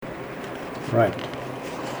Right.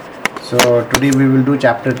 So today we will do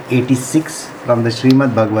chapter 86 from the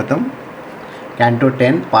Srimad Bhagavatam, Canto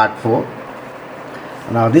 10, Part 4.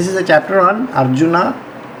 Now this is a chapter on Arjuna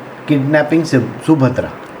kidnapping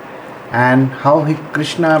Subhadra and how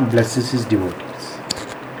Krishna blesses his devotees.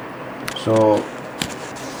 So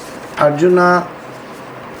Arjuna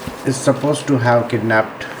is supposed to have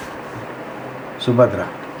kidnapped Subhadra,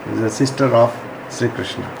 who is the sister of Sri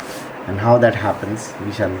Krishna, and how that happens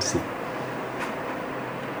we shall see.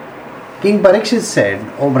 King Parikshit said,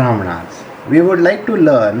 O Brahmanas, we would like to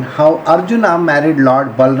learn how Arjuna married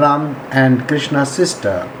Lord Balram and Krishna's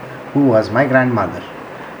sister, who was my grandmother.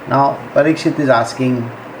 Now Parikshit is asking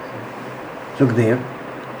Sukdev,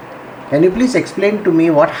 can you please explain to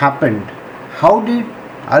me what happened? How did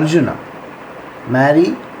Arjuna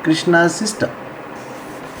marry Krishna's sister?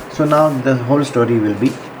 So now the whole story will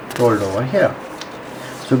be told over here.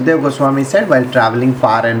 Sukdev Goswami said, while travelling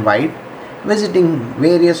far and wide, visiting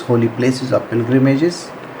various holy places of pilgrimages,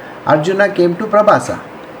 Arjuna came to Prabhasa.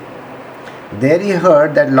 There he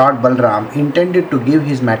heard that Lord Balram intended to give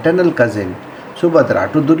his maternal cousin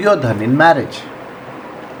Subhadra to Duryodhana in marriage,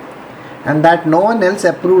 and that no one else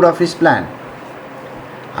approved of his plan.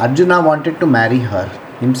 Arjuna wanted to marry her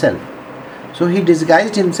himself, so he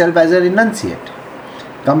disguised himself as a renunciate,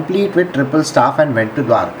 complete with triple staff, and went to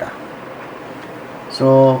Dwarka.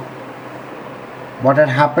 So what had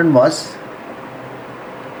happened was,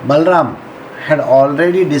 Balram had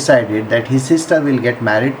already decided that his sister will get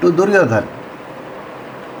married to Duryodhana,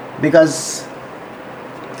 because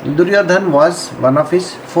Duryodhana was one of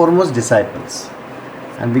his foremost disciples,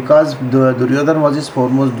 and because Duryodhana was his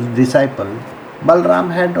foremost disciple, Balram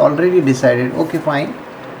had already decided, okay fine,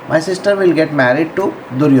 my sister will get married to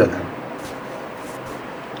Duryodhana.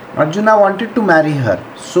 Arjuna wanted to marry her,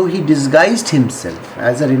 so he disguised himself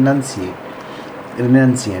as a renunciant,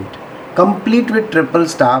 complete with triple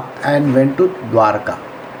staff, and went to Dwarka.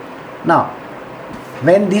 Now,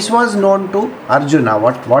 when this was known to Arjuna,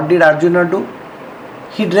 what did Arjuna do?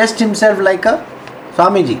 He dressed himself like a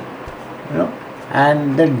Swamiji,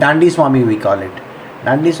 and the Dandi Swami we call it.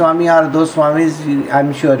 Dandi Swami are those Swamis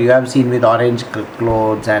I'm sure you have seen with orange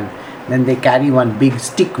clothes, and then they carry one big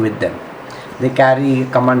stick with them. They carry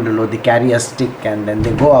Kamandalo, they carry a stick, and then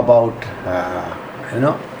they go about,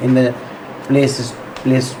 in the places.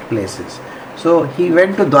 So he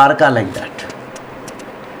went to Dwarka like that.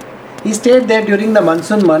 He stayed there during the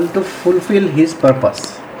monsoon month to fulfill his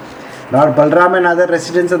purpose. Lord Balram and other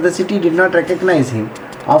residents of the city did not recognize him,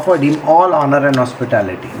 offered him all honor and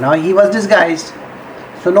hospitality. Now he was disguised,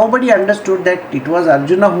 so nobody understood that it was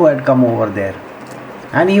Arjuna who had come over there.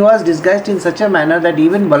 And he was disguised in such a manner that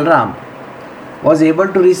even Balram was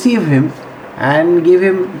able to receive him and give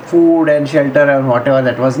him food and shelter and whatever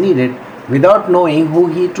that was needed, without knowing who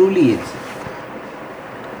he truly is.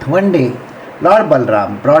 One day, Lord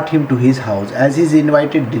Balram brought him to his house as his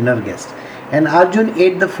invited dinner guest, and Arjun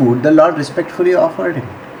ate the food the Lord respectfully offered him.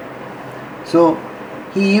 So,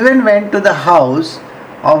 he even went to the house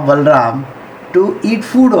of Balram to eat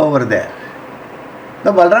food over there.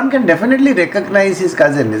 The Balram can definitely recognize his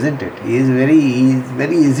cousin, isn't it? He is very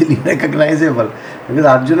easily recognizable, because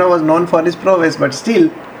Arjuna was known for his prowess, but still,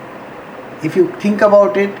 if you think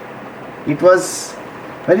about it, it was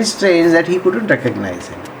very strange that he couldn't recognize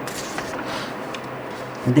him.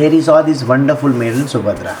 There he saw this wonderful maiden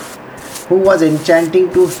Subhadra, who was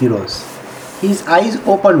enchanting two heroes. His eyes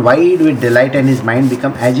opened wide with delight, and his mind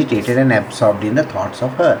became agitated and absorbed in the thoughts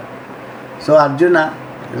of her. So Arjuna,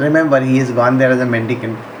 remember, he is gone there as a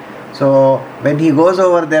mendicant. So when he goes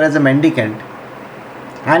over there as a mendicant,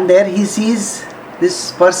 and there he sees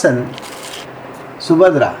this person,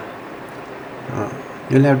 Subhadra.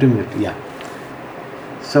 You'll have to mute, yeah.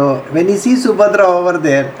 So when he sees Subhadra over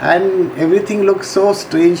there, and everything looks so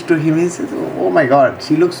strange to him, he says, oh my God,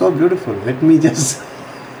 she looks so beautiful. Let me just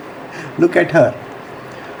look at her.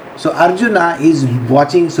 So Arjuna is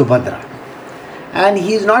watching Subhadra, and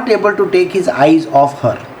he is not able to take his eyes off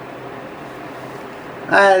her.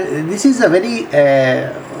 This is a very,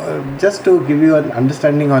 just to give you an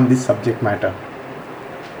understanding on this subject matter.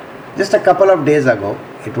 Just a couple of days ago,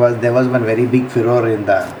 there was one very big furor in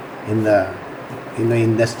the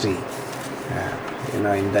industry, in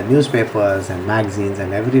the newspapers and magazines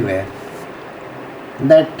and everywhere,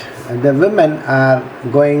 that the women are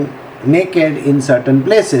going naked in certain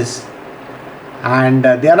places, and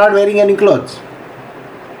they are not wearing any clothes.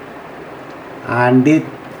 And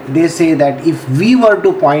they say that if we were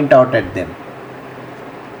to point out at them,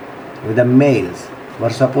 the males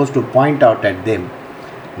were supposed to point out at them,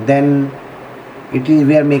 then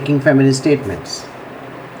we are making feminist statements.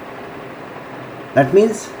 That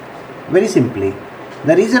means Very simply,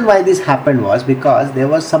 the reason why this happened was because there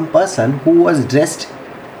was some person who was dressed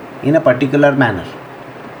in a particular manner.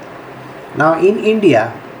 Now in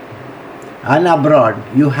India and abroad,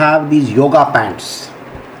 you have these yoga pants.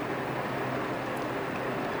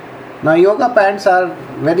 Now yoga pants are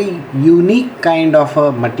very unique kind of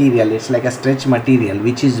a material. It's like a stretch material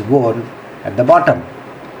which is worn at the bottom.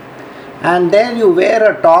 And then you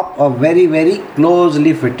wear a top of very very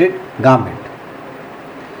closely fitted garment.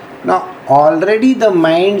 Now already the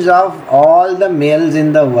minds of all the males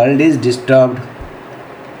in the world is disturbed.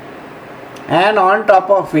 And on top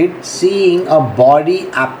of it, seeing a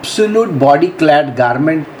absolute body clad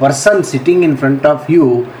garment person sitting in front of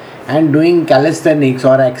you and doing calisthenics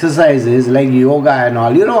or exercises like yoga and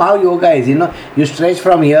all. You know how yoga is, you stretch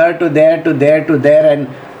from here to there to there to there, and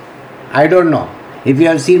I don't know. If you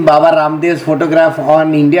have seen Baba Ramdev's photograph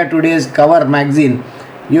on India Today's cover magazine,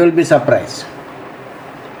 you will be surprised.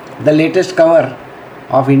 The latest cover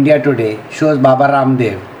of India Today shows Baba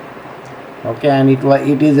Ramdev. Okay, and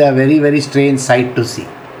it is a very very strange sight to see.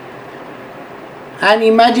 And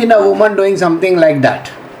imagine a woman doing something like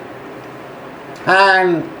that.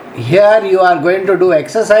 And here you are going to do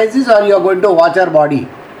exercises or you are going to watch her body.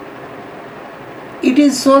 It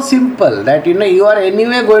is so simple that you are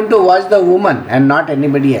anyway going to watch the woman and not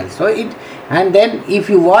anybody else. And then if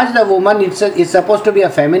you watch the woman, it's supposed to be a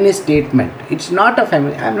feminist statement. It's not a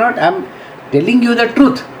feminist. I'm telling you the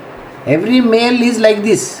truth. Every male is like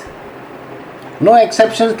this. No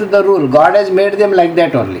exceptions to the rule. God has made them like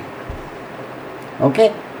that only.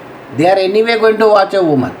 Okay? They are anyway going to watch a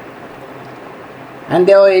woman. And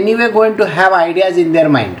they are anyway going to have ideas in their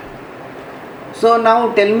mind. So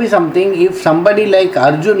now tell me something, if somebody like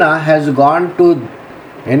Arjuna has gone to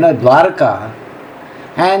Dwarka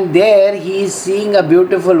and there he is seeing a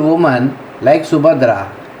beautiful woman like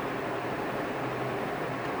Subhadra,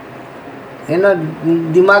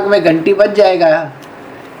 दिमाग में घंटी बज जाएगा.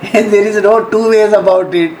 There is no two ways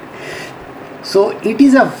about it. So it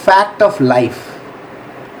is a fact of life.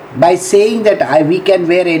 By saying that we can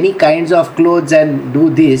wear any kinds of clothes and do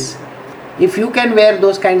this, if you can wear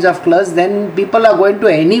those kinds of clothes, then people are going to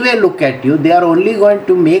anyway look at you. They are only going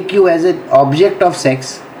to make you as an object of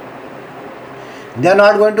sex. They are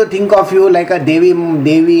not going to think of you like a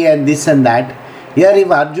Devi and this and that. Here, if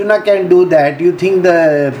Arjuna can do that, you think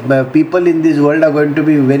the people in this world are going to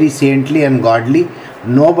be very saintly and godly?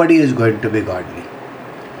 Nobody is going to be godly.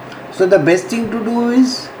 So the best thing to do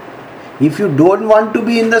is, if you don't want to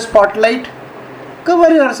be in the spotlight,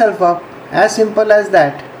 cover yourself up. As simple as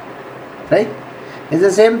that. Right? It's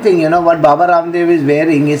the same thing, what Baba Ramdev is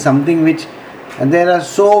wearing is something which, and there are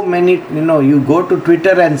so many, you go to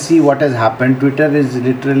Twitter and see what has happened. Twitter is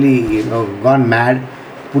literally, gone mad,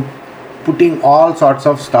 putting all sorts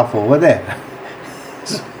of stuff over there.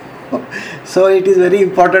 So it is very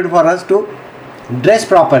important for us to dress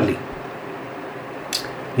properly.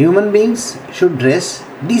 Human beings should dress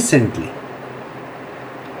decently.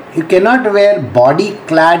 You cannot wear body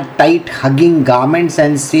clad tight hugging garments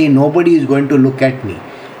and say nobody is going to look at me.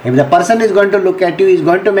 If the person is going to look at you, is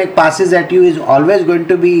going to make passes at you, is always going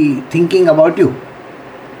to be thinking about you.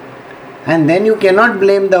 And then you cannot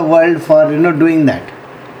blame the world for doing that.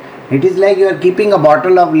 It is like you are keeping a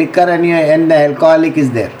bottle of liquor and the alcoholic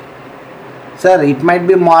is there. Sir, it might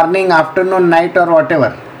be morning, afternoon, night or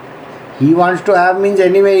whatever. He wants to have means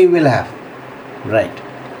anyway he will have. Right.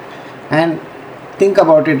 And think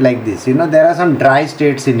about it like this. There are some dry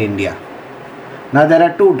states in India. Now there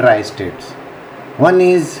are two dry states. One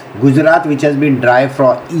is Gujarat, which has been dry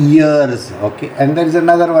for years. Okay. And there is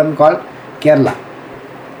another one called Kerala,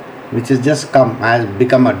 which has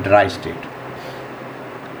become a dry state.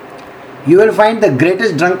 You will find the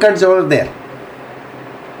greatest drunkards over there.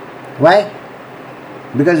 Why?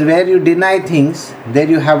 Because where you deny things, there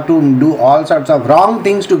you have to do all sorts of wrong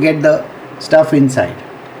things to get the stuff inside.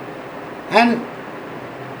 And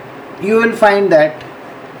you will find that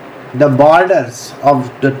the borders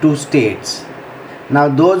of the two states, now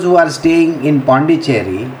those who are staying in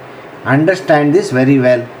Pondicherry understand this very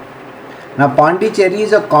well. Now Pondicherry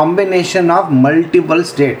is a combination of multiple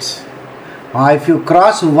states. If you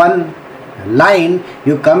cross one line,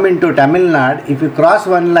 you come into Tamil Nadu. If you cross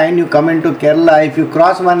one line, you come into Kerala. If you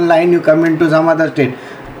cross one line, you come into some other state.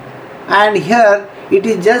 And here it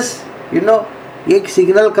is just, एक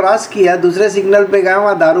signal cross किया, दूसरे signal पे गया,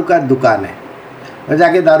 वहाँ दारू का दुकान है और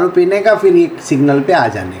जाके दारू पीने का, फिर एक सिग्नल पे आ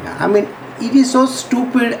जाने का. I mean, it is so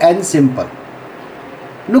stupid and simple.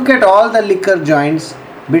 Look at all the liquor joints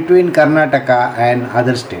between Karnataka and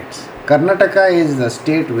other states. Karnataka is the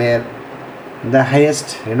state where the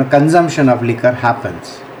highest consumption of liquor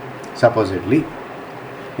happens, supposedly.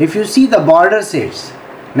 If you see the border states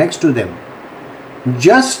next to them,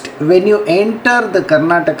 just when you enter the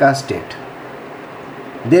Karnataka state,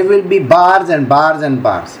 there will be bars and bars and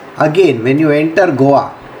bars. Again, when you enter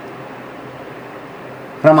Goa,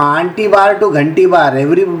 from Auntie Bar to Ghanti Bar,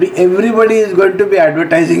 everybody is going to be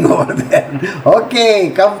advertising over there.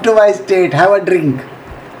 Okay, come to my state, have a drink.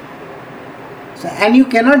 So, and you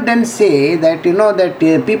cannot then say that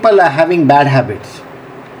people are having bad habits.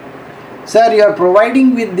 Sir, you are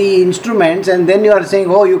providing with the instruments and then you are saying,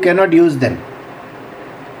 oh, you cannot use them.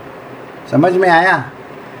 समझ में आया?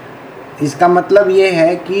 इसका मतलब ये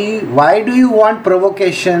है कि why do you want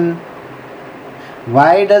provocation?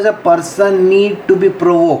 Why does a person need to be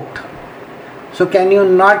provoked? So can you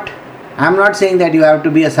not, I am not saying that you have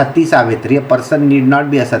to be a Sati Savitri, a person need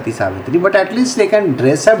not be a Sati Savitri, but at least they can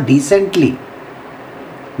dress up decently.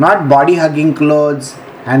 Not body hugging clothes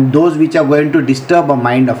and those which are going to disturb a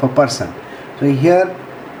mind of a person. So here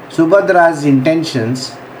Subhadra's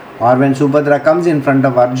intentions, or when Subhadra comes in front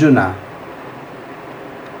of Arjuna,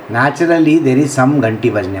 naturally there is some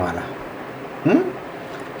Ghanti bajne wala.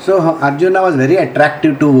 So Arjuna was very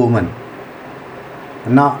attractive to women.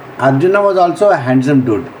 Now Arjuna was also a handsome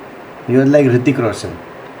dude. He was like Hrithik Roshan.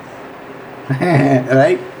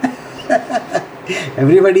 Right?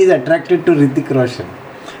 Everybody is attracted to Hrithik Roshan.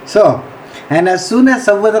 So, and as soon as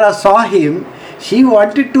Subhadra saw him, she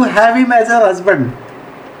wanted to have him as her husband.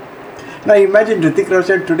 Now imagine Hrithik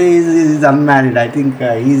Roshan today is unmarried. I think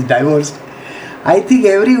he is divorced. I think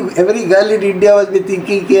every girl in India was be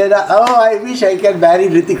thinking, oh, I wish I can marry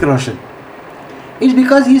Hrithik Roshan. It's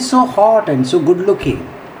because he is so hot and so good looking.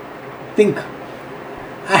 Think.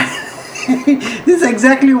 This is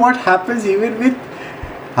exactly what happens even with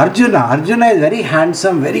Arjuna. Arjuna is very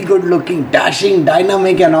handsome, very good looking, dashing,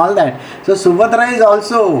 dynamic and all that. So Subhadra is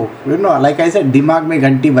also, like I said, dimag mein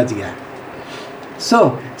ghanti baj gaya.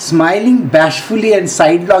 So, smiling bashfully and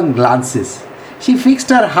sidelong glances, she fixed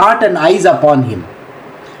her heart and eyes upon him.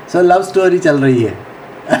 So love story chal rahi hai.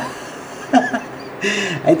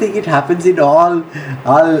 I think it happens in all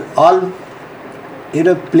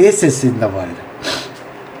places in the world.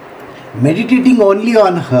 Meditating only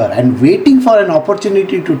on her and waiting for an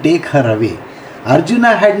opportunity to take her away,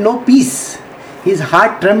 Arjuna had no peace. His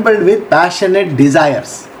heart trembled with passionate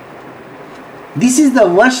desires. This is the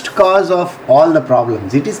worst cause of all the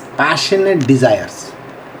problems. It is passionate desires.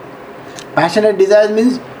 Passionate desires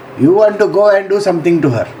means you want to go and do something to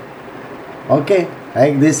her. Okay?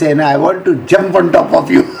 Like they say, I want to jump on top of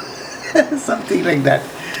you. Something like that.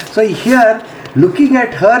 So here, looking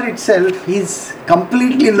at her itself, he's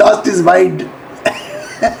completely lost his mind.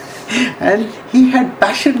 And he had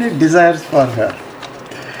passionate desires for her.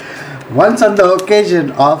 Once on the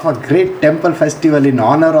occasion of a great temple festival in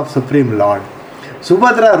honor of Supreme Lord,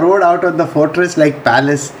 Subhadra rode out of the fortress-like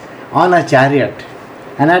palace on a chariot.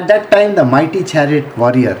 And at that time, the mighty chariot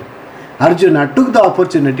warrior, Arjuna, took the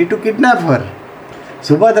opportunity to kidnap her.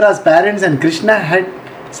 Subhadra's parents and Krishna had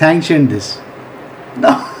sanctioned this.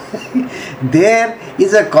 Now, there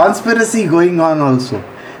is a conspiracy going on also.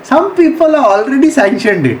 Some people have already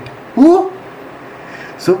sanctioned it. Who?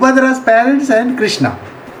 Subhadra's parents and Krishna.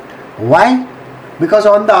 Why? Because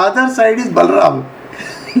on the other side is Balram.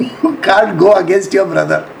 You can't go against your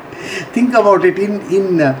brother. Think about it.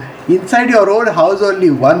 Inside your own house only,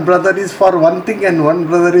 one brother is for one thing and one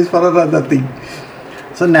brother is for another thing.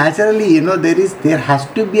 So naturally, there has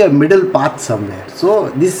to be a middle path somewhere. So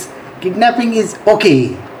this kidnapping is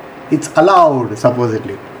okay. It's allowed,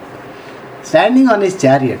 supposedly. Standing on his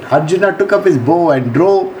chariot, Arjuna took up his bow and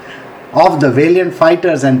drove off the valiant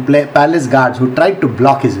fighters and palace guards who tried to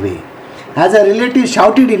block his way. As a relative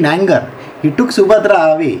shouted in anger, he took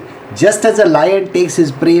Subhadra away, just as a lion takes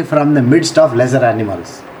his prey from the midst of lesser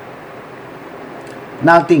animals.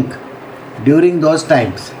 Now think, during those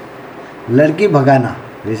times, Ladki Bhagana,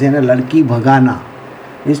 they say Ladki Bhagana,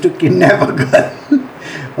 is to kidnap a girl,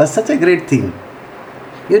 was such a great thing.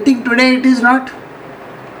 You think today it is not?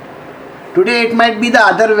 Today it might be the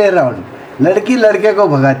other way around. Ladki ladke ko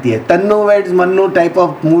bhagati hai. Tannu Weds Mannu type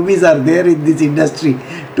of movies are there in this industry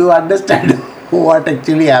to understand what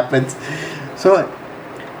actually happens. So,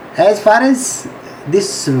 as far as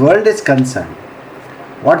this world is concerned,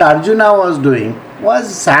 what Arjuna was doing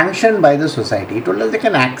was sanctioned by the society. It was like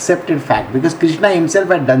an accepted fact because Krishna himself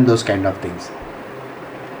had done those kind of things.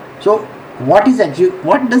 So, what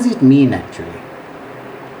does it mean actually?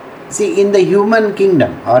 See, in the human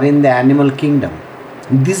kingdom or in the animal kingdom,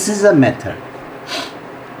 this is a method.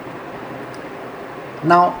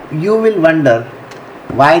 Now, you will wonder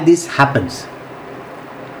why this happens.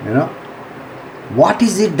 What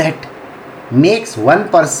is it that makes one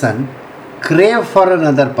person crave for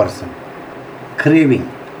another person. Craving.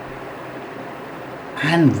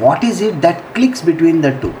 And what is it that clicks between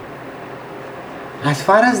the two? As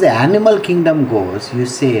far as the animal kingdom goes, you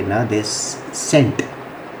say, this scent.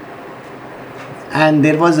 And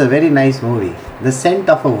there was a very nice movie, The Scent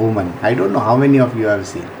of a Woman. I don't know how many of you have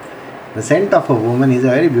seen. The Scent of a Woman is a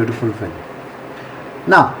very beautiful film.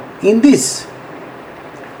 Now, in this,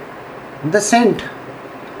 the scent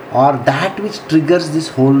or that which triggers this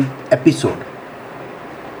whole episode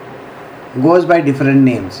goes by different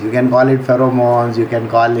names. You can call it pheromones, you can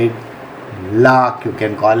call it luck, you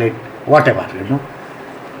can call it whatever,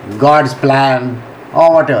 God's plan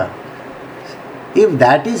or whatever. If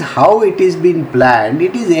that is how it is been planned,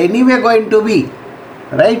 it is anyway going to be,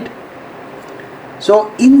 right?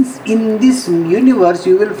 So in this universe,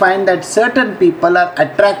 you will find that certain people are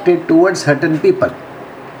attracted towards certain people.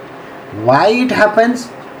 Why it happens?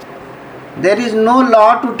 There is no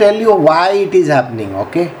law to tell you why it is happening,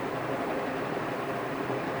 okay?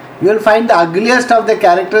 You will find the ugliest of the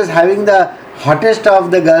characters having the hottest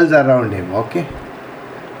of the girls around him, okay?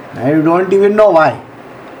 And you don't even know why.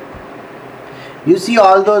 You see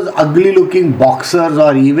all those ugly looking boxers,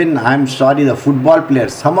 or even, the football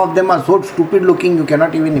players. Some of them are so stupid looking you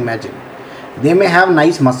cannot even imagine. They may have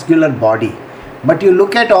nice muscular body, but you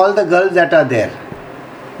look at all the girls that are there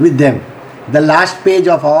with them. The last page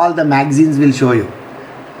of all the magazines will show you.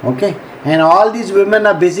 Okay? And all these women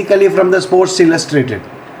are basically from the Sports Illustrated.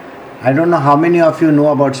 I don't know how many of you know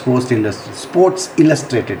about Sports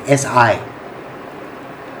Illustrated, SI.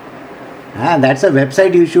 That's a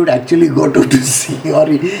website you should actually go to see, or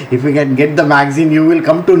if you can get the magazine, you will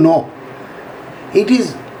come to know.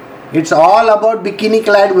 It's all about bikini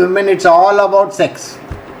clad women, it's all about sex.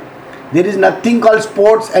 There is nothing called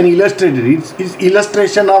sports and illustrated. It's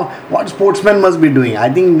illustration of what sportsmen must be doing. I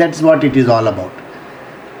think that's what it is all about.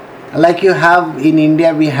 Like you have in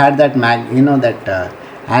India, we had that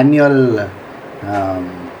annual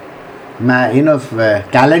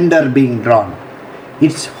calendar being drawn.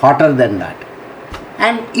 It's hotter than that.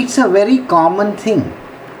 And it's a very common thing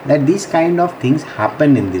that these kind of things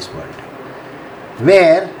happen in this world.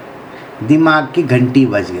 Where dimag ki ghanti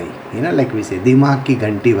baj gayi. Like we say, dimag ki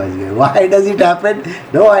ghanti baj gayi. Why does it happen?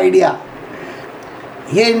 No idea.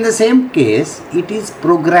 Here in the same case, it is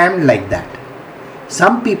programmed like that.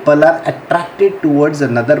 Some people are attracted towards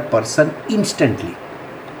another person instantly.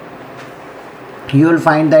 You will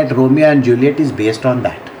find that Romeo and Juliet is based on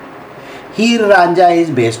that. Heer Ranja is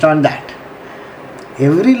based on that.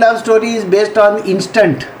 Every love story is based on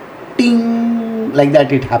instant. Ting! Like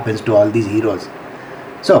that it happens to all these heroes.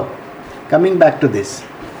 So, coming back to this.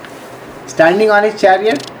 Standing on his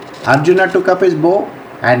chariot, Arjuna took up his bow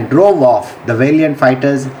and drove off the valiant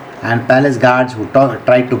fighters and palace guards who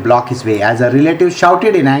tried to block his way. As a relative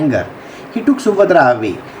shouted in anger, he took Subhadra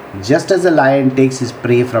away, just as a lion takes his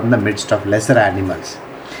prey from the midst of lesser animals.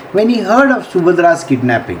 When he heard of Subhadra's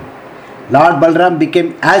kidnapping, Lord Balram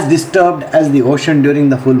became as disturbed as the ocean during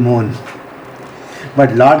the full moon.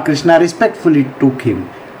 But Lord Krishna respectfully took him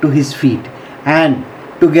to his feet and,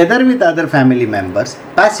 together with other family members,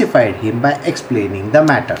 pacified him by explaining the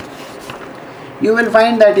matter. You will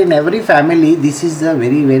find that in every family, this is a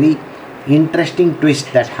very, very interesting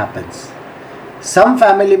twist that happens. Some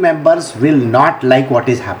family members will not like what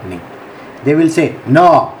is happening. They will say,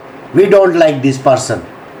 no, we don't like this person.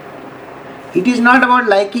 It is not about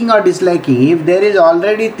liking or disliking. If there is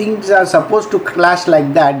already things are supposed to clash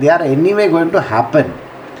like that, they are anyway going to happen.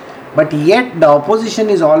 But yet the opposition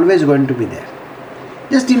is always going to be there.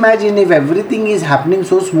 Just imagine if everything is happening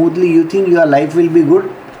so smoothly, you think your life will be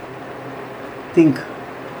good? Think.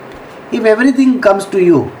 If everything comes to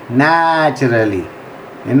you naturally,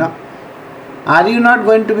 are you not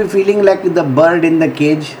going to be feeling like the bird in the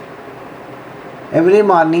cage? Every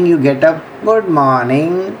morning you get up, good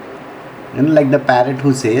morning. Like the parrot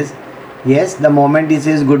who says, yes, the moment he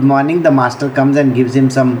says good morning, the master comes and gives him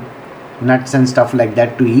some nuts and stuff like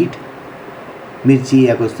that to eat. Mirchi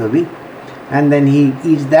ya kuch to bhi. And then he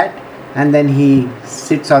eats that, and then he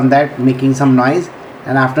sits on that making some noise,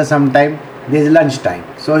 and after some time there is lunch time.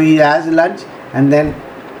 So he has lunch, and then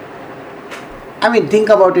think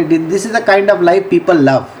about it. This is the kind of life people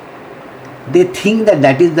love. They think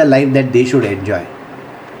that is the life that they should enjoy.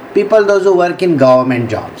 People, those who work in government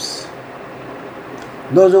jobs,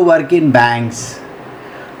 those who work in banks,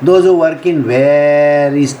 those who work in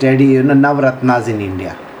very steady, Navratnas in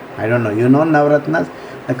India. I don't know, Navratnas?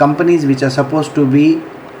 The companies which are supposed to be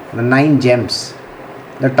the 9 gems,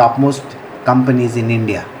 the topmost companies in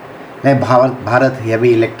India. Like Bharat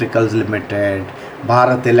Heavy Electricals Limited,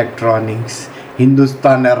 Bharat Electronics,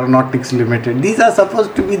 Hindustan Aeronautics Limited. These are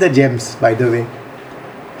supposed to be the gems, by the way.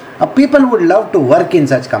 People would love to work in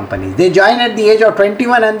such companies. They join at the age of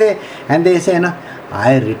 21 and they say, no,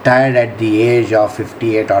 I retired at the age of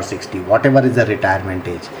 58 or 60, whatever is the retirement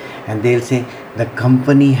age. And they'll say, the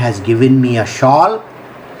company has given me a shawl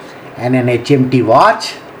and an HMT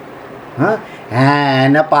watch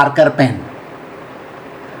and a Parker pen.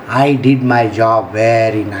 I did my job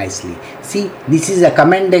very nicely. See, this is a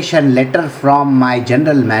commendation letter from my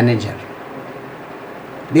general manager.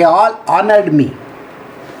 They all honored me.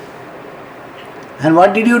 And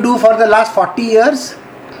what did you do for the last 40 years?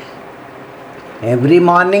 Every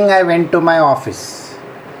morning I went to my office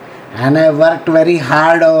and I worked very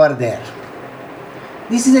hard over there.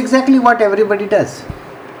 This is exactly what everybody does.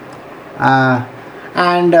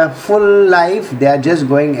 Full life, they are just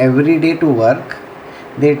going every day to work.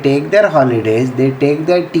 They take their holidays, they take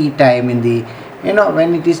their tea time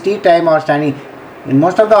when it is tea time or standing. In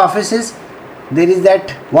most of the offices, there is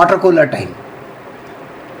that water cooler time.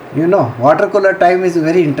 Water cooler time is a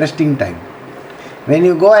very interesting time. When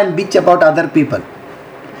you go and bitch about other people,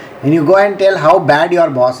 when you go and tell how bad your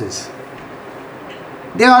boss is,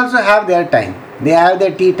 they also have their time. They have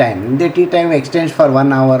their tea time. Their tea time extends for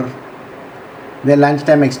 1 hour. Their lunch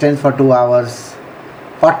time extends for 2 hours.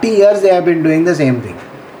 40 years they have been doing the same thing.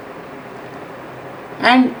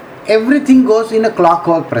 And everything goes in a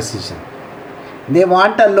clockwork precision. They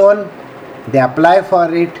want a loan, they apply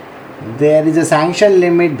for it. There is a sanction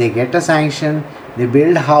limit, they get a sanction. They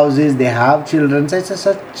build houses, they have children. So it's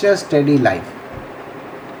such a steady life.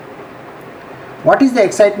 What is the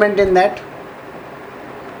excitement in that?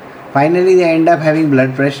 Finally they end up having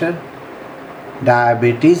blood pressure,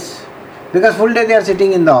 diabetes, because full day they are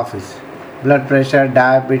sitting in the office. Blood pressure,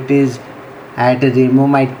 diabetes, I had to remove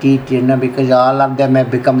my teeth, because all of them have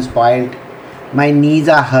become spoiled. My knees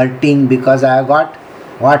are hurting because I have got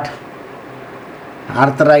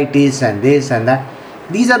arthritis and this and that.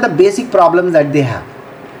 These are the basic problems that they have.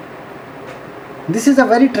 This is a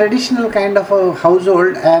very traditional kind of a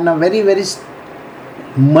household and a very, very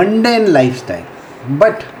mundane lifestyle.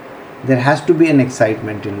 But there has to be an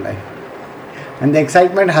excitement in life. And the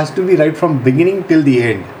excitement has to be right from beginning till the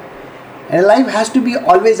end. And life has to be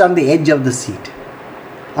always on the edge of the seat.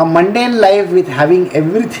 A mundane life with having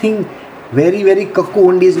everything very, very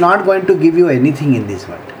cocooned is not going to give you anything in this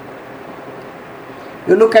world.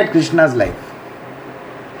 You look at Krishna's life.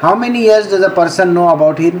 How many years does a person know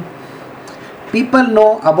about him? People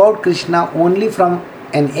know about Krishna only from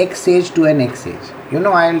an X age to an X age.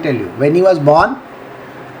 I will tell you. When he was born,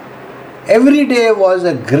 every day was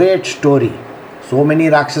a great story. So many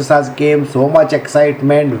Rakshasas came, so much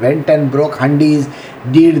excitement, went and broke handis,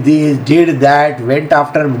 did this, did that, went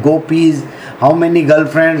after gopis, how many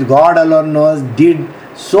girlfriends, God alone knows, did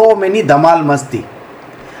so many dhamal masti.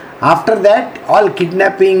 After that, all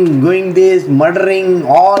kidnapping, doing this, murdering,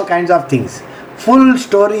 all kinds of things. Full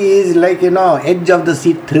story is like, edge of the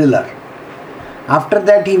seat thriller. After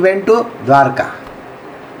that, he went to Dwarka.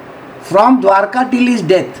 From Dwarka till his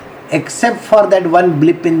death, except for that one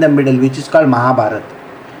blip in the middle, which is called Mahabharata.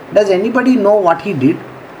 Does anybody know what he did?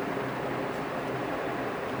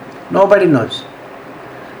 Nobody knows.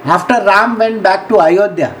 After Ram went back to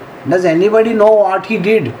Ayodhya, does anybody know what he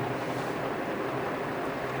did?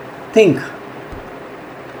 Think.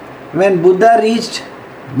 When Buddha reached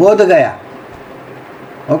Bodh Gaya,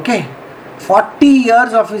 40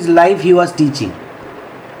 years of his life he was teaching.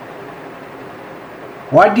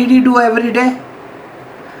 What did he do every day?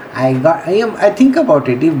 I think about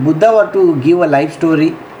it. If Buddha were to give a life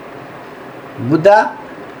story, Buddha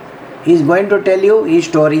is going to tell you his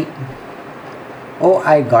story.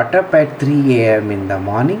 I got up at 3 a.m. in the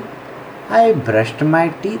morning. I brushed my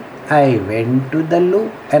teeth. I went to the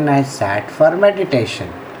loo and I sat for meditation.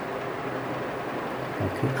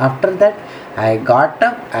 After that, I got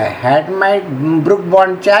up, I had my Brook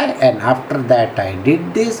Bond chai, and after that I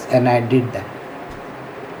did this and I did that.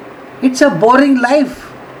 It's a boring life.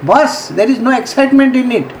 Boss, there is no excitement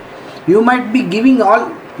in it. You might be giving all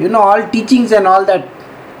teachings and all that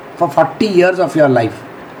for 40 years of your life.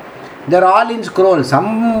 They're all in scroll.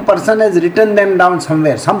 Some person has written them down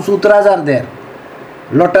somewhere. Some sutras are there.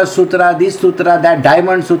 Lotus Sutra, this Sutra, that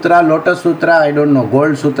Diamond Sutra, Lotus Sutra, I don't know.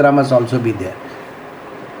 Gold Sutra must also be there.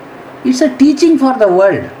 It's a teaching for the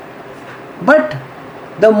world. But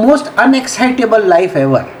the most unexcitable life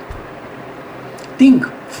ever. Think,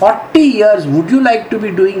 40 years, would you like to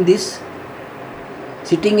be doing this?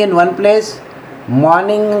 Sitting in one place,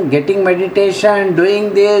 morning, getting meditation,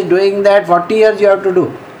 doing this, doing that, 40 years you have to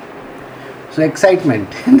do. So excitement.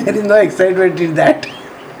 There is no excitement in that.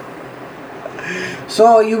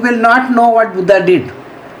 So you will not know what Buddha did.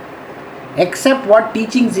 Except what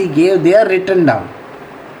teachings he gave, they are written down.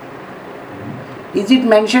 Is it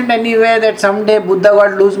mentioned anywhere that someday Buddha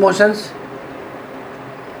got loose motions?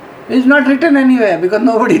 It is not written anywhere because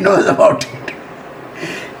nobody knows about it.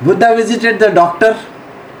 Buddha visited the doctor.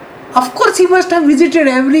 Of course he must have visited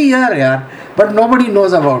every year, but nobody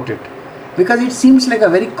knows about it because it seems like a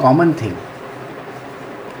very common thing.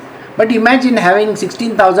 But imagine having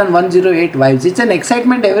 16,108 wives. It's an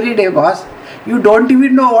excitement every day, boss. You don't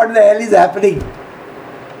even know what the hell is happening.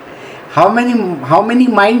 How many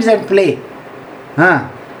minds at play?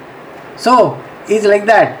 So it's like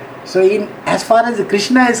that. So as far as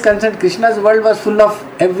Krishna is concerned, Krishna's world was full of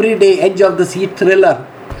everyday edge of the seat thriller,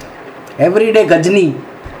 everyday Gajni,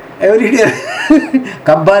 everyday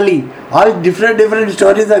Kabbali, all different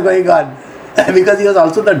stories are going on because he was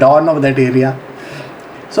also the don of that area.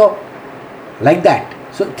 So like that.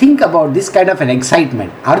 So think about this kind of an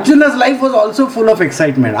excitement. Arjuna's life was also full of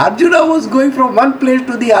excitement. Arjuna was going from one place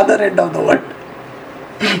to the other end of the world.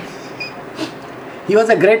 He was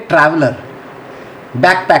a great traveler,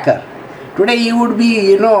 backpacker. Today he would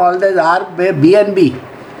be, all the B&B.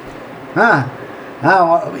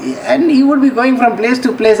 And he would be going from place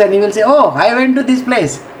to place and he will say, oh, I went to this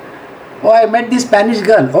place. Oh, I met this Spanish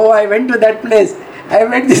girl. Oh, I went to that place. I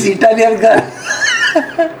met this Italian girl.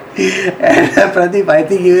 And Pradeep, I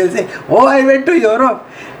think he will say, oh, I went to Europe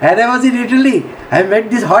and I was in Italy. I met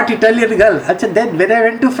this hot Italian girl. Then when I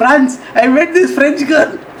went to France, I met this French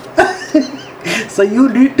girl. So you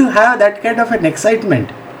need to have that kind of an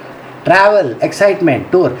excitement. Travel,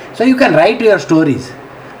 excitement, tour. So you can write your stories.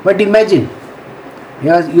 But imagine,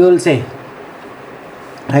 you will say,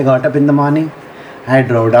 I got up in the morning, I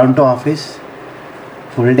drove down to office,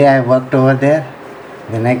 full day I worked over there,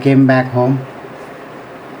 then I came back home.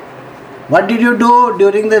 What did you do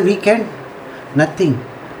during the weekend? Nothing.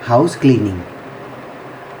 House cleaning,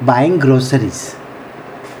 buying groceries.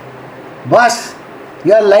 Boss,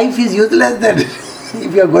 your life is useless then.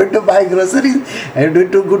 If you are going to buy groceries and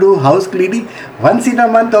going to go do house cleaning once in a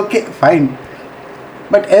month, okay, fine.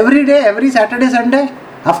 But every day, every Saturday, Sunday,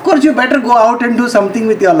 of course you better go out and do something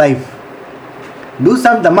with your life. Do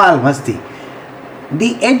some dhamal, masti.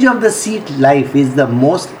 The edge of the seat life is the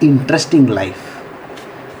most interesting life.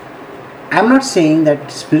 I am not saying that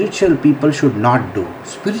spiritual people should not do.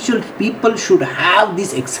 Spiritual people should have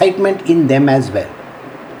this excitement in them as well.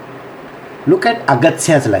 Look at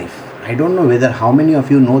Agastya's life. I don't know whether how many of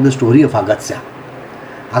you know the story of Agastya.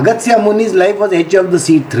 Agastya Muni's life was edge of the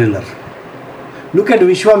seat thriller. Look at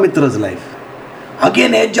Vishwamitra's life.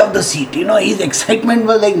 Again edge of the seat. His excitement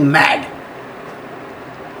was like mad.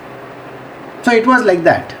 So it was like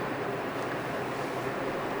that.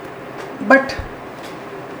 But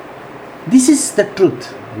this is the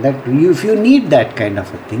truth. That if you need that kind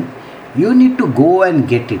of a thing, you need to go and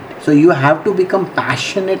get it. So you have to become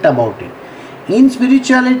passionate about it. In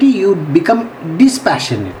spirituality, you become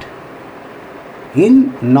dispassionate.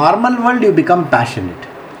 In normal world, you become passionate.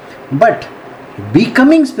 But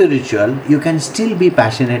becoming spiritual, you can still be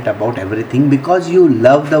passionate about everything because you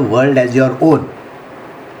love the world as your own.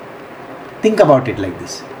 Think about it like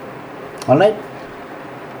this. Alright?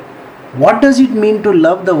 What does it mean to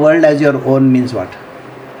love the world as your own means what?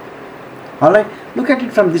 Alright? Look at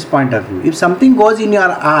it from this point of view. If something goes in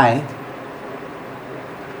your eye,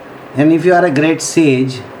 and if you are a great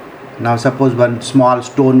sage, now suppose one small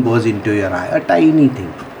stone goes into your eye, a tiny thing.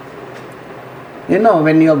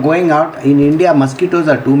 When you are going out, in India mosquitoes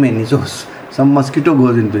are too many, so some mosquito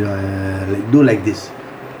goes into your eye, do like this.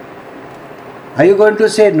 Are you going to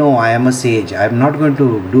say, no, I am a sage, I am not going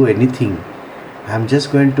to do anything. I am just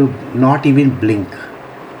going to not even blink.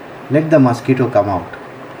 Let the mosquito come out.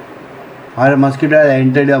 Or a mosquito has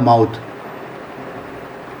entered your mouth.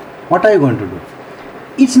 What are you going to do?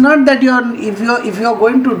 It's not that if you are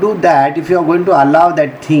going to do that, if you are going to allow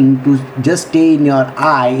that thing to just stay in your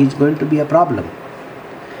eye, it's going to be a problem.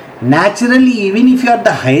 Naturally, even if you are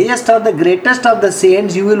the highest or the greatest of the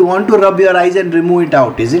saints, you will want to rub your eyes and remove it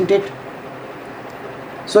out, isn't it?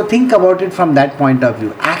 So think about it from that point of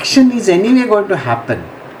view. Action is anyway going to happen.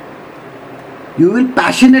 You will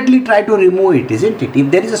passionately try to remove it, isn't it?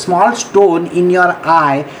 If there is a small stone in your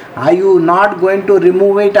eye, are you not going to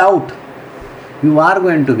remove it out? You are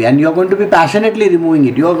going to be, and you are going to be passionately removing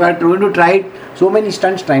it. You are going to try so many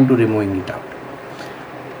stunts trying to removing it out.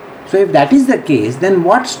 So if that is the case, then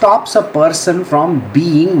what stops a person from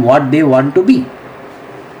being what they want to be?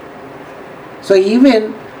 So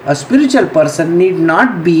even a spiritual person need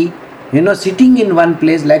not be, sitting in one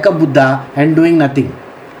place like a Buddha and doing nothing.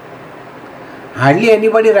 Hardly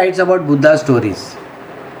anybody writes about Buddha stories.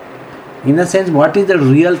 In a sense, what is the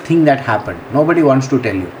real thing that happened? Nobody wants to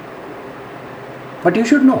tell you. But you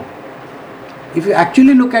should know. If you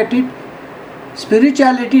actually look at it,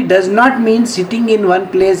 spirituality does not mean sitting in one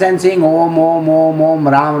place and saying Om, Om, Om, Om,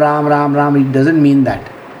 Ram, Ram, Ram, Ram. It doesn't mean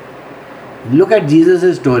that. Look at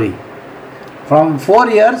Jesus' story. From 4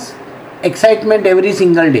 years, excitement every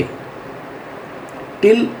single day.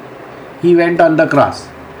 Till he went on the cross.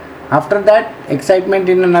 After that, excitement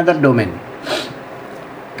in another domain.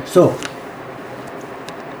 So,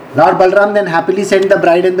 Lord Balram then happily sent the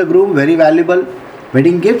bride and the groom very valuable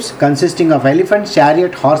wedding gifts consisting of elephants,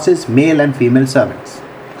 chariot, horses, male and female servants.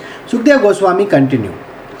 Sukadeva Goswami continued.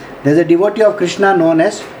 There is a devotee of Krishna known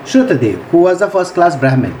as Shrutadev, who was a first-class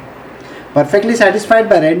Brahmin. Perfectly satisfied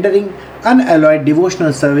by rendering unalloyed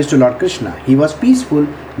devotional service to Lord Krishna, he was peaceful,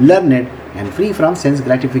 learned and free from sense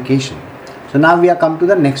gratification. So now we are come to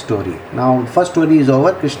the next story. Now first story is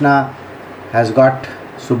over. Krishna has got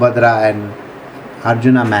Subhadra and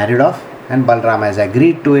Arjuna married off, and Balram has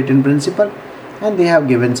agreed to it in principle, and they have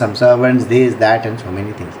given some servants, this, that and so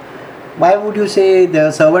many things. Why would you say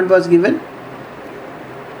the servant was given?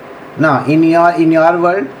 Now in your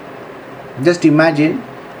world, just imagine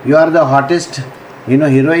you are the hottest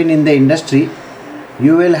heroine in the industry.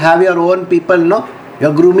 You will have your own people,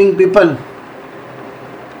 your grooming people.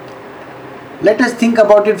 Let us think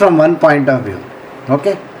about it from one point of view.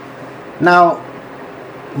 Okay? Now,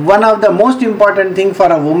 one of the most important thing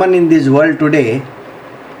for a woman in this world today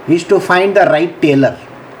is to find the right tailor.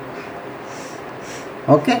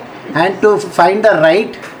 Okay? And to find the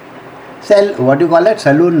right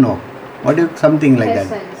saloon, no. Something like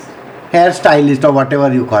that. Hairstylist or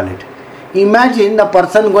whatever you call it. Imagine the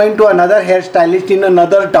person going to another hairstylist in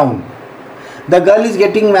another town. The girl is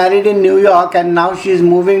getting married in New York and now she is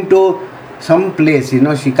moving to some place,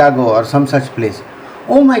 Chicago or some such place.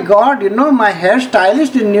 Oh my God, my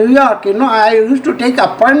hairstylist in New York, I used to take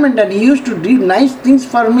appointment and he used to do nice things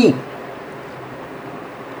for me.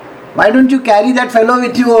 Why don't you carry that fellow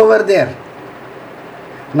with you over there?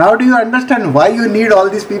 Now do you understand why you need all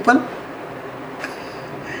these people?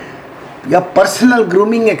 Your personal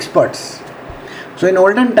grooming experts. So in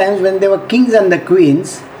olden times when there were kings and the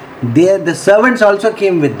queens, the servants also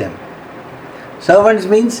came with them. Servants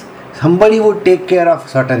means somebody would take care of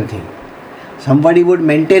certain thing. Somebody would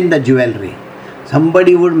maintain the jewelry.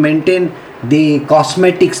 Somebody would maintain the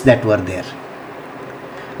cosmetics that were there.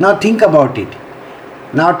 Now think about it.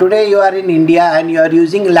 Now today you are in India and you are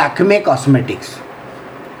using Lakme cosmetics.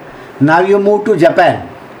 Now you move to Japan.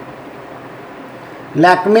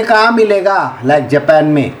 Lakme कहाँ मिलेगा? Like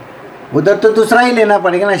Japan में उधर तो दूसरा ही लेना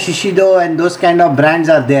पड़ेगा ना. Shiseido and those kind of brands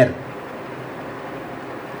are there.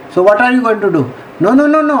 So what are you going to do?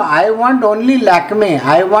 No. I want only Lakme.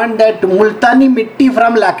 I want that Multani Mitti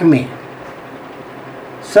from Lakme.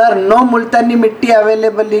 Sir, no Multani Mitti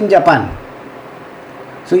available in Japan.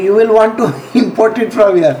 So you will want to import it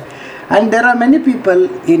from here. And there are many people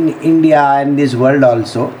in India and this world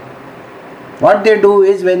also. What they do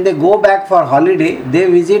is when they go back for holiday, they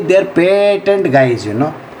visit their patent guys,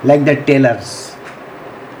 like the tailors.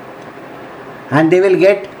 And they will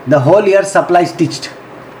get the whole year supply stitched.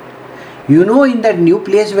 In that new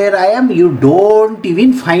place where I am, you don't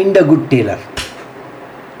even find a good tailor.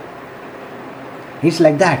 It's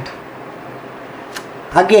like that.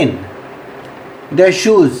 Again, their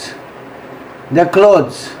shoes, their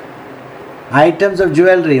clothes, items of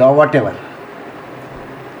jewelry or whatever.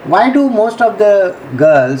 Why do most of the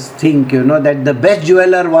girls think, that the best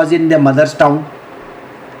jeweler was in their mother's town?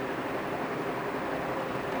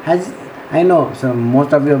 I know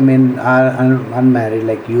most of your men are unmarried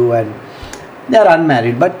like you, and they are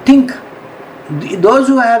unmarried. But think, those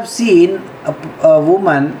who have seen a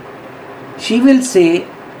woman, she will say,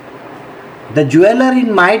 the jeweler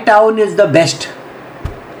in my town is the best.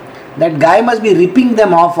 That guy must be ripping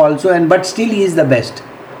them off also, but still he is the best.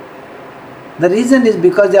 The reason is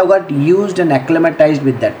because they have got used and acclimatized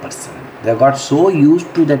with that person. They have got so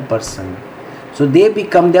used to that person. So they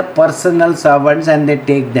become their personal servants and they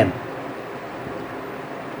take them.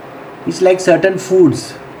 It's like certain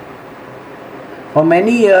foods. For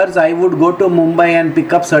many years I would go to Mumbai and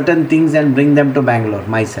pick up certain things and bring them to Bangalore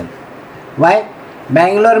myself. Why?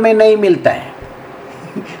 Bangalore mein nahi milta hai.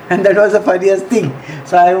 And that was the funniest thing.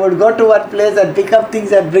 So I would go to one place and pick up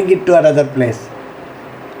things and bring it to another place.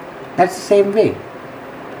 That's the same way.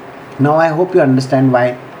 Now I hope you understand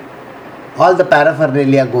why all the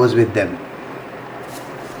paraphernalia goes with them.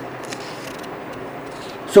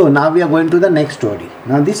 So now we are going to the next story.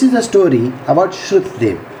 Now this is a story about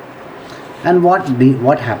Shrutadev. And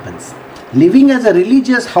what happens? Living as a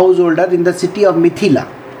religious householder in the city of Mithila,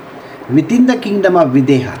 within the kingdom of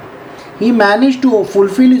Videha, He managed to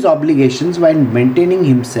fulfill his obligations while maintaining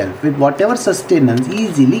himself with whatever sustenance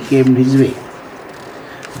easily came his way.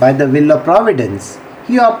 By the will of Providence,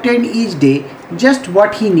 he obtained each day just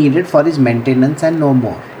what he needed for his maintenance and no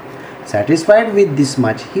more. Satisfied with this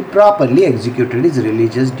much, he properly executed his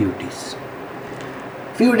religious duties.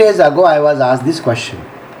 Few days ago, I was asked this question.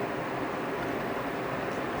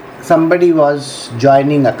 Somebody was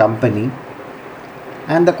joining a company,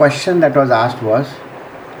 and the question that was asked was,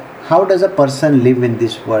 how does a person live in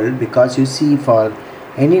this world? Because you see, for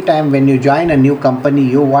any time when you join a new company,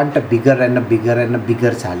 you want a bigger and a bigger and a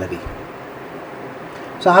bigger salary.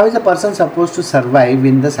 So how is a person supposed to survive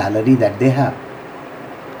in the salary that they have?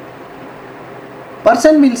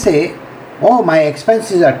 Person will say, oh, my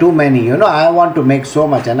expenses are too many, I want to make so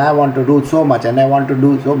much and I want to do so much and I want to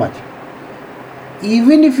do so much.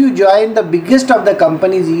 Even if you join the biggest of the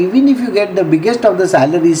companies, even if you get the biggest of the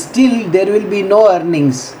salaries, still there will be no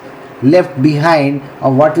earnings left behind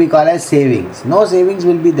of what we call as savings. No savings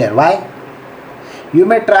will be there. Why? You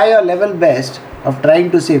may try your level best of trying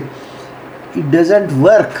to save. It doesn't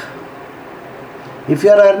work. If you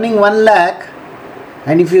are earning 1 lakh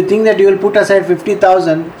and if you think that you will put aside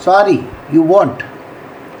 50,000, sorry, you won't.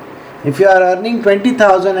 If you are earning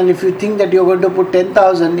 20,000 and if you think that you are going to put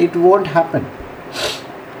 10,000, it won't happen.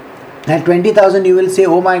 At 20,000 you will say,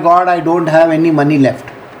 oh my God, I don't have any money left.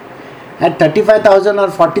 At 35,000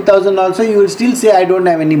 or 40,000 also you will still say, I don't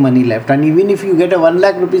have any money left. And even if you get a 1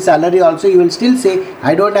 lakh rupee salary also, you will still say,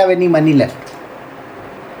 I don't have any money left.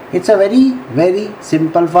 It's a very, very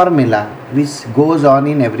simple formula which goes on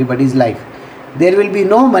in everybody's life. There will be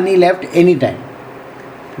no money left anytime.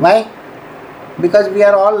 Why? Because we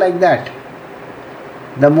are all like that.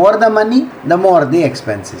 The more the money, the more the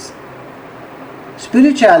expenses.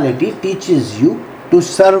 Spirituality teaches you to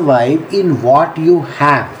survive in what you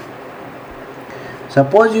have.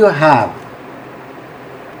 Suppose you have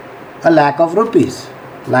a lakh of rupees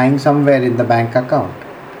lying somewhere in the bank account.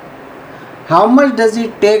 How much does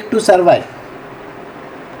it take to survive?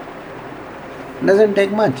 Doesn't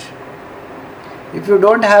take much. If you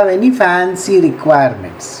don't have any fancy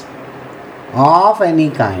requirements of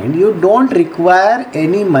any kind, you don't require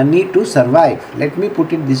any money to survive. Let me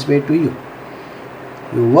put it this way to you.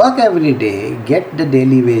 You work every day, get the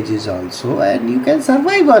daily wages also, and you can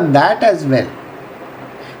survive on that as well.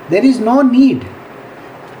 There is no need.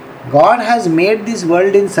 God has made this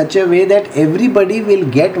world in such a way that everybody will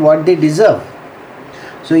get what they deserve.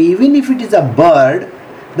 So even if it is a bird,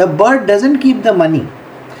 the bird doesn't keep the money.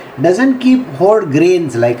 Doesn't hoard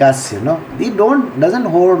grains like us, They doesn't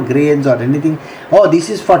hoard grains or anything. Oh, this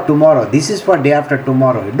is for tomorrow. This is for day after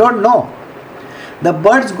tomorrow. You don't know. The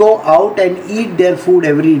birds go out and eat their food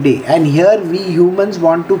every day. And here we humans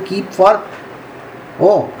want to keep for,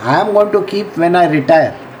 I am going to keep when I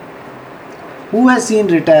retire. Who has seen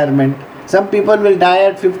retirement? Some people will die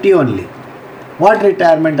at 50 only. What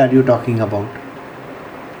retirement are you talking about?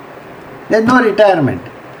 There is no retirement.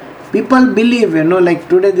 People believe, like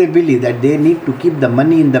today they believe that they need to keep the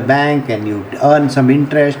money in the bank and you earn some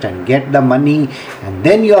interest and get the money and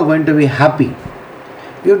then you are going to be happy.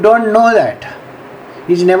 You don't know that.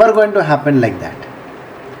 It's never going to happen like that.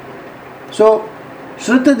 So,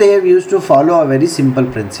 Shrutadev used to follow a very simple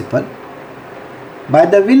principle. By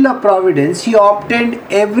the will of Providence, he obtained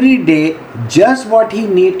every day just what he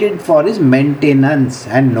needed for his maintenance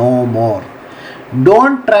and no more.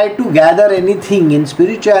 Don't try to gather anything. In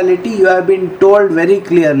spirituality, you have been told very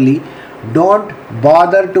clearly, don't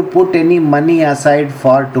bother to put any money aside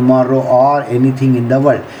for tomorrow or anything in the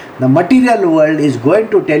world. The material world is going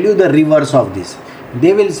to tell you the reverse of this.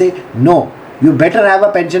 They will say, no, you better have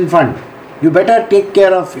a pension fund. You better take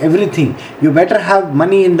care of everything. You better have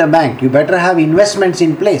money in the bank. You better have investments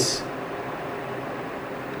in place.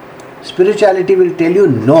 Spirituality will tell you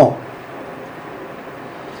no.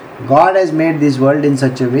 God has made this world in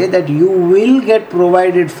such a way that you will get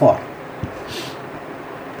provided for.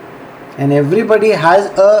 And everybody has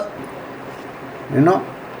a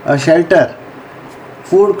shelter.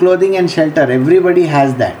 Food, clothing and shelter. Everybody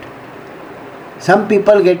has that. Some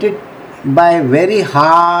people get it by very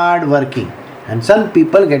hard working and some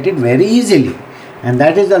people get it very easily, and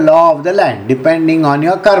that is the law of the land. Depending on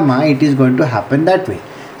your karma, it is going to happen that way.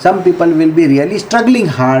 Some people will be really struggling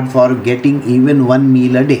hard for getting even 1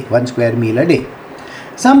 meal a day, 1 square meal a day.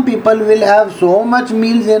 Some people will have so much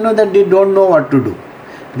meals that they don't know what to do.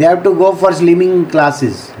 They have to go for slimming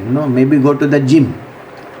classes, maybe go to the gym,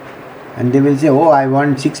 and they will say, I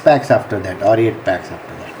want 6 packs after that or 8 packs after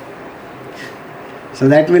that. So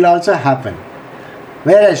that will also happen.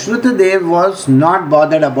 Whereas Shrutadev was not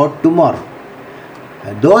bothered about tomorrow.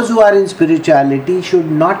 Those who are in spirituality should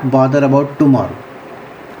not bother about tomorrow.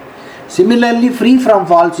 Similarly, free from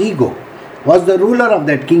false ego was the ruler of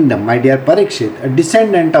that kingdom, my dear Parikshit, a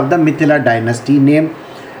descendant of the Mithila dynasty named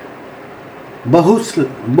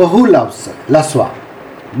Bahulaswa.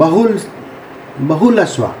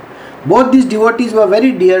 Both these devotees were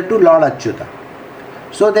very dear to Lord Achyuta.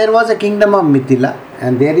 So there was a kingdom of Mithila,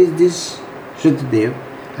 and there is this Shrutadev,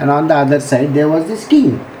 and on the other side there was this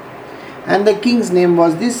king, and the king's name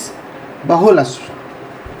was this Bahulaswa.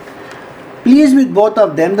 Pleased with both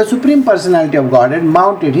of them, the Supreme Personality of Godhead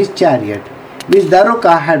mounted his chariot, which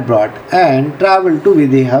Daruka had brought, and travelled to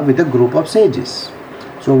Videha with a group of sages.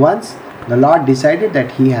 So once the Lord decided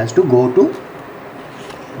that he has to go to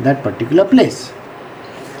that particular place,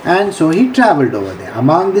 and so he travelled over there.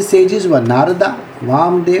 Among the sages were Narada,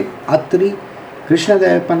 Vamdev, Atri,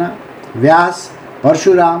 Krishnadevapana, Vyas,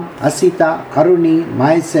 Parshuram, Asita, Aruni,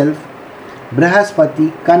 myself,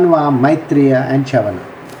 Brihaspati, Kanva, Maitreya and Chavana.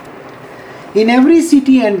 In every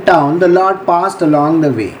city and town the Lord passed along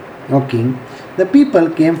the way. O king, the people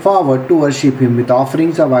came forward to worship him with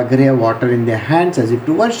offerings of agreya water in their hands, as if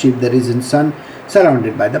to worship the risen sun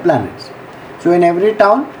surrounded by the planets. So in every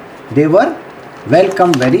town they were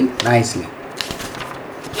welcomed very nicely.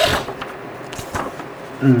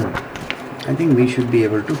 I think we should be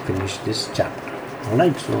able to finish this chapter.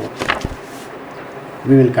 Alright, so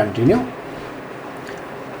we will continue.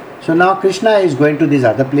 So now Krishna is going to these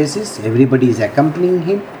other places. Everybody is accompanying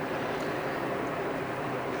him.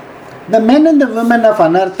 The men and the women of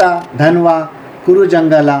Anartha, Dhanva,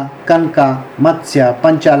 Kurujangala, Kanka, Matsya,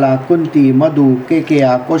 Panchala, Kunti, Madhu,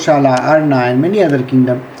 Kekeya, Koshala, Arna and many other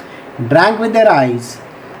kingdoms drank with their eyes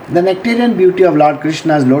the nectarian beauty of Lord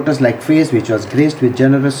Krishna's lotus-like face, which was graced with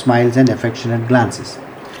generous smiles and affectionate glances.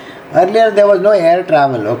 Earlier there was no air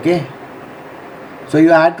travel, okay? So you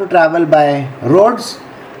had to travel by roads,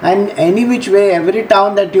 and any which way, every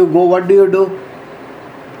town that you go, what do?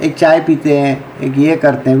 एक चाय पीते हैं, एक ये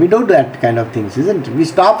करते हैं. We do that kind of things, isn't it? We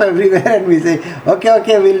stop everywhere and we say,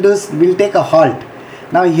 okay, we'll take a halt.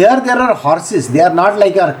 Now here there are horses. They are not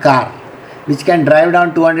like your car, which can drive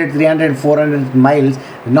down 200, 300, 400 miles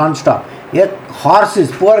non-stop. Here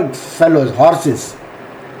horses, poor fellows, horses.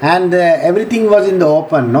 And everything was in the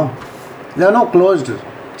open, no? There are no closed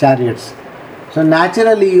chariots. So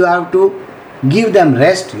naturally you have to give them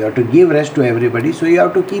rest. You have to give rest to everybody. So you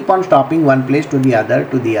have to keep on stopping one place to the other,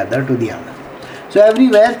 to the other, to the other. So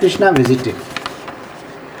everywhere Krishna visited.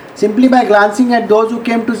 Simply by glancing at those who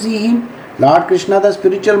came to see him, Lord Krishna, the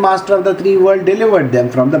spiritual master of the three worlds, delivered them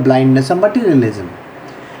from the blindness of materialism.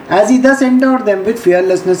 As he thus endowed them with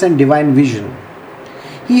fearlessness and divine vision,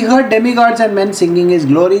 he heard demigods and men singing his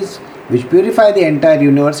glories, which purify the entire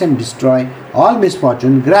universe and destroy all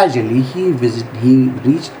misfortune. Gradually he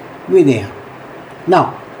reached Videha.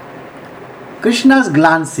 Now, Krishna's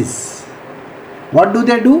glances, what do?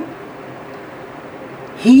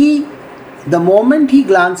 The moment he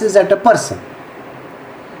glances at a person,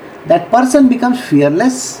 that person becomes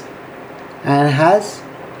fearless and has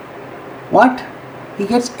what? He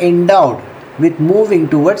gets endowed with moving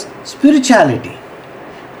towards spirituality.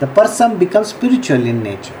 The person becomes spiritual in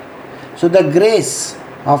nature. So the grace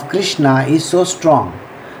of Krishna is so strong.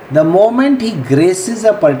 The moment he graces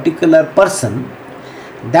a particular person,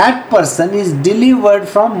 that person is delivered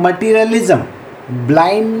from materialism,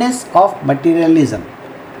 blindness of materialism.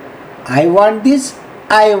 I want this,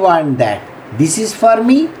 I want that. This is for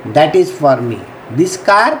me, that is for me. This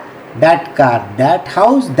car, that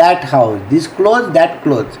house, this clothes, that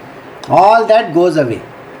clothes. All that goes away.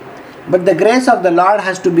 But the grace of the Lord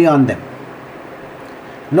has to be on them.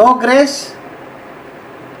 No grace,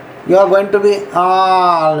 you are going to be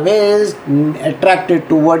always attracted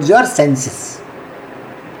towards your senses.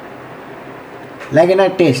 Like in a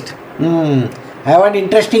taste. I want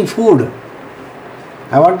interesting food.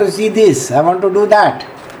 I want to see this. I want to do that.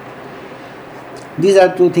 These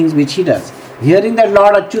are two things which he does. Hearing that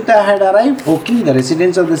Lord Achyuta had arrived, O king, the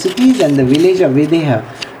residents of the cities and the village of Videha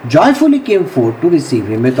joyfully came forth to receive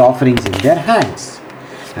him with offerings in their hands.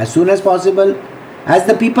 As soon as possible, as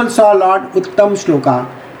the people saw Lord Uttam Shloka,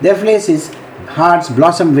 their faces, hearts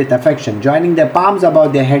blossomed with affection. Joining their palms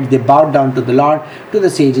above their heads, they bowed down to the Lord, to the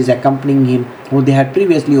sages accompanying him, who they had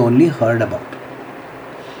previously only heard about.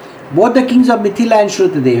 Both the kings of Mithila and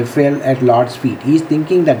Shrutadev fell at Lord's feet. He is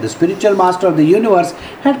thinking that the spiritual master of the universe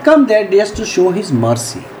had come there just to show his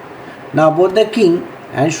mercy. Now both the king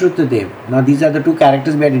and Shrutadev, now these are the two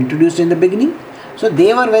characters we had introduced in the beginning. So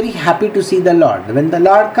they were very happy to see the Lord. When the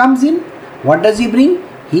Lord comes in, what does he bring?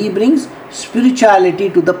 He brings spirituality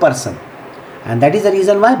to the person. And that is the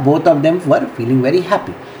reason why both of them were feeling very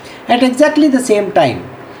happy. At exactly the same time,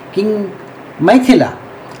 King Maithila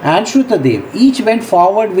and Shrutadev each went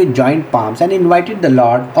forward with joint palms and invited the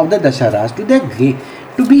Lord of the Dasharas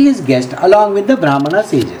to be his guest along with the Brahmana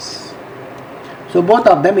sages. So both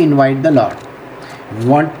of them invite the Lord.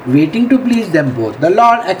 Waiting to please them both, the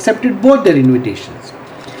Lord accepted both their invitations.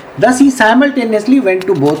 Thus he simultaneously went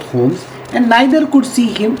to both homes and neither could see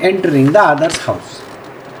him entering the other's house.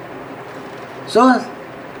 So,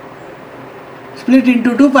 split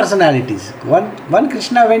into two personalities. One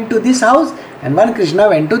Krishna went to this house and one Krishna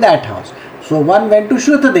went to that house. So one went to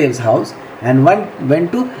Shrutadev's house and one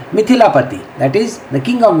went to Mithilapati, that is the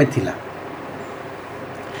king of Mithila.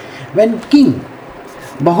 When King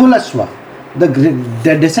Bahulaswa,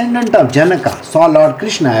 the descendant of Janaka, saw Lord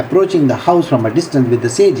Krishna approaching the house from a distance with the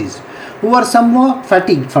sages, who were somewhat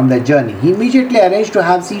fatigued from their journey, he immediately arranged to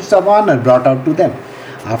have seats of honor brought out to them.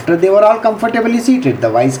 After they were all comfortably seated,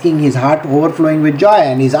 the wise king, his heart overflowing with joy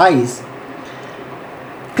and his eyes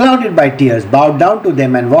clouded by tears, bowed down to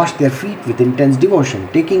them and washed their feet with intense devotion.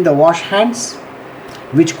 Taking the wash hands,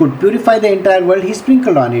 which could purify the entire world, he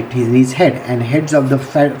sprinkled on it his head and heads of the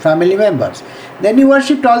family members. Then he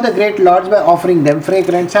worshipped all the great lords by offering them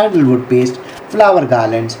fragrant sandalwood paste, flower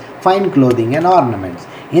garlands, fine clothing and ornaments,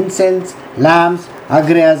 incense, lambs,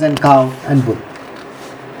 agrayas and cow and bull.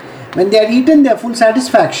 When they had eaten their full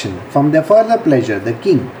satisfaction from their further pleasure, the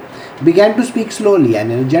king began to speak slowly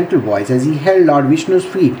and in a gentle voice as he held Lord Vishnu's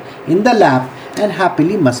feet in the lap and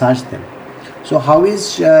happily massaged them. So how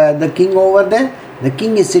is the king over there? The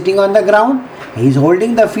king is sitting on the ground, he is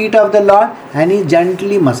holding the feet of the Lord and he is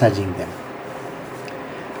gently massaging them.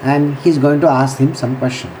 And he is going to ask him some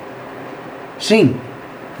question. Shri,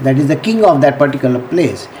 that is the king of that particular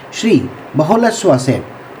place, Shri Bahulaswa said,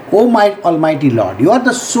 O my Almighty Lord, you are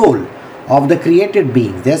the soul of the created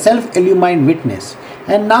beings, their self-illumined witness.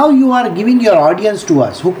 And now you are giving your audience to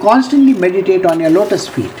us who constantly meditate on your lotus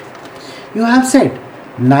feet. You have said,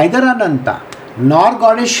 neither Ananta, nor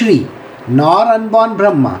Goddess Shri, nor unborn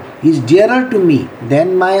Brahma is dearer to me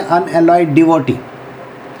than my unalloyed devotee.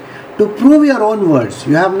 To prove your own words,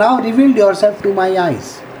 you have now revealed yourself to my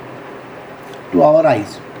eyes, to our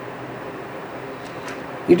eyes.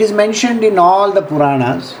 It is mentioned in all the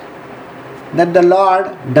Puranas that the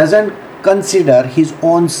Lord doesn't consider his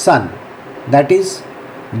own son, that is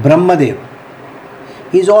Brahmadev,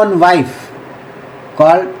 his own wife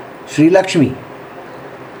called Sri Lakshmi.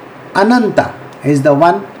 Ananta is the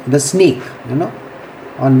one, the snake,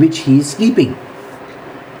 on which he is sleeping.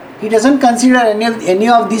 He doesn't consider any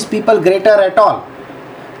of these people greater at all.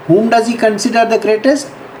 Whom does he consider the greatest?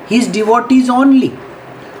 His devotees only.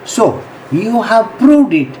 So, you have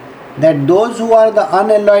proved it that those who are the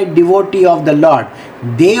unalloyed devotee of the Lord,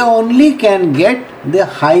 they only can get the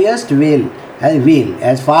highest will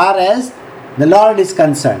as far as the Lord is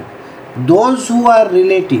concerned. Those who are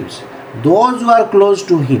relatives, those who are close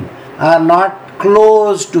to him, are not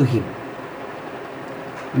close to him.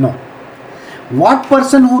 No. What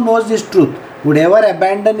person who knows this truth would ever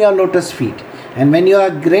abandon your lotus feet? And when you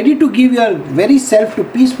are ready to give your very self to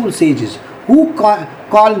peaceful sages who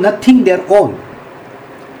call nothing their own,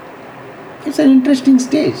 it's an interesting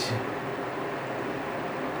stage.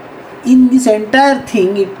 In this entire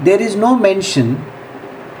thing, there is no mention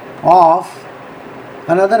of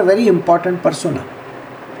another very important persona.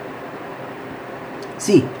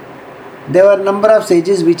 See, there were a number of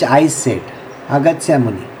sages which I said: Agastya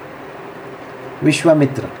Muni,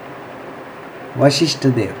 Vishwamitra,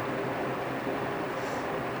 Vasishthadev,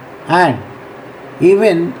 and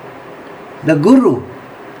even the Guru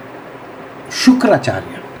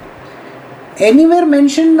Shukracharya. Anywhere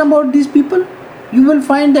mentioned about these people, you will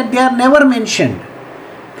find that they are never mentioned.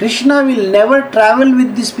 Krishna will never travel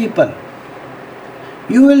with these people.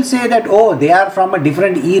 You will say that, oh, they are from a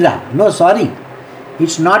different era. No, sorry.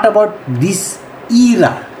 It's not about this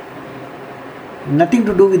era. Nothing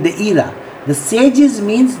to do with the era. The sages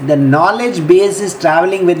means the knowledge base is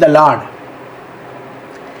traveling with the Lord.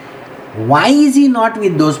 Why is he not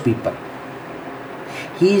with those people?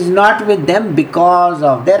 He is not with them because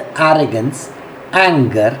of their arrogance,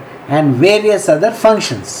 anger, and various other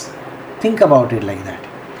functions. Think about it like that.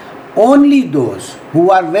 Only those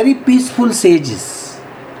who are very peaceful sages,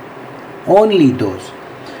 only those.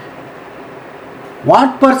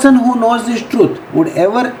 What person who knows this truth would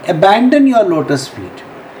ever abandon your lotus feet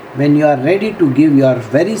when you are ready to give your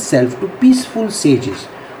very self to peaceful sages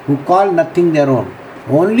who call nothing their own?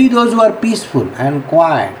 Only those who are peaceful and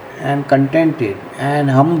quiet and contented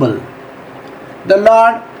and humble, the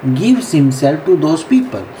Lord gives himself to those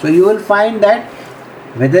people. So you will find that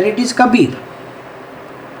whether it is Kabir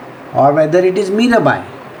or whether it is Mirabai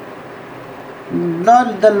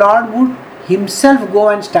the Lord would himself go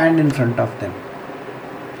and stand in front of them.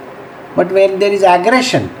 But when there is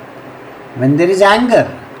aggression, when there is anger,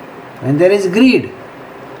 when there is greed,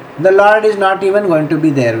 the Lord is not even going to be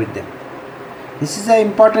there with them. This is an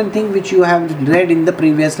important thing which you have read in the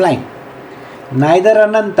previous line. Neither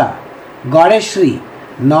Ananta, Goddess Shri,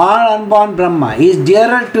 nor unborn Brahma is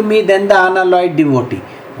dearer to me than the unalloyed devotee.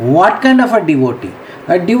 What kind of a devotee?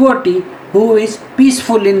 A devotee who is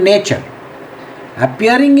peaceful in nature.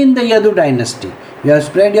 Appearing in the Yadu dynasty, you have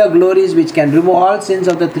spread your glories which can remove all sins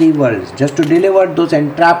of the three worlds, just to deliver those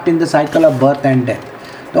entrapped in the cycle of birth and death.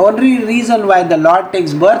 The only reason why the Lord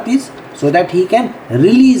takes birth is so that he can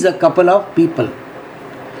release a couple of people.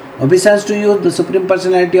 Obeisance to you, the Supreme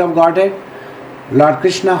Personality of Godhead, Lord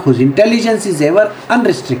Krishna, whose intelligence is ever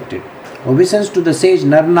unrestricted. Obeisance to the sage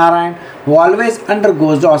Nar Narayan, who always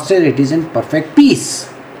undergoes the austerities in perfect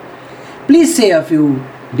peace. Please say a few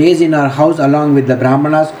days in our house along with the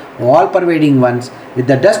Brahmanas, all-pervading ones, with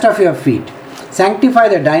the dust of your feet. Sanctify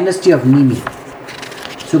the dynasty of Nimi.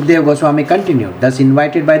 Sukadeva Goswami continued, thus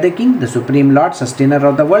invited by the king, the Supreme Lord, sustainer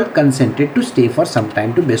of the world, consented to stay for some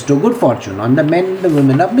time to bestow good fortune on the men and the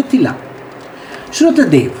women of Mithila.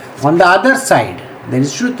 Shrutadev, on the other side, there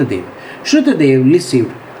is Shrutadev. Shrutadev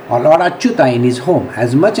received Lord Achyuta in his home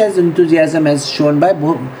as much as enthusiasm as shown by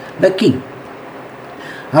the king.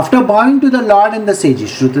 After bowing to the Lord and the sages,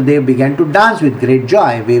 Shrutadev began to dance with great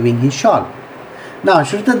joy, waving his shawl. Now,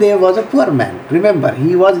 Shrutadev was a poor man. Remember,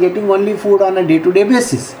 he was getting only food on a day-to-day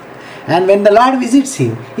basis. And when the Lord visits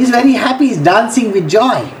him, he is very happy, he is dancing with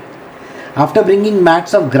joy. After bringing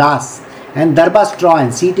mats of grass and darba straw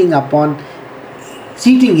and seating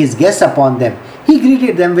his guests upon them, he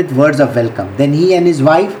greeted them with words of welcome. Then he and his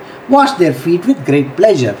wife washed their feet with great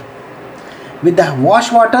pleasure. With the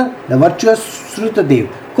wash water, the virtuous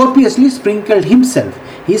Shrutadev copiously sprinkled himself,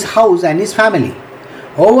 his house and his family.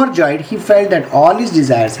 Overjoyed, he felt that all his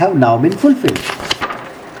desires have now been fulfilled.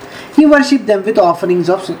 He worshipped them with offerings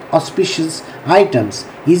of auspicious items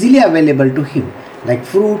easily available to him, like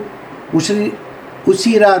fruit,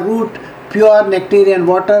 usira root, pure nectarian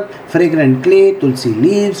water, fragrant clay, tulsi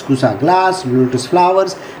leaves, kusa glass, lotus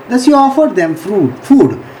flowers. Thus he offered them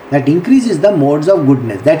food that increases the modes of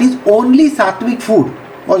goodness. That is, only sattvic food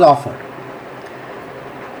was offered.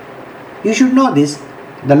 You should know this.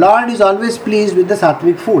 The Lord is always pleased with the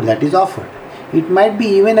sattvic food that is offered. It might be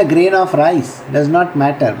even a grain of rice, does not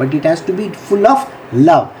matter, but it has to be full of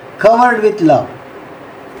love, covered with love.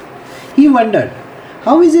 He wondered,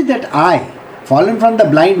 how is it that I, fallen from the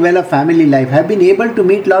blind well of family life, have been able to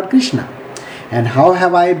meet Lord Krishna? And how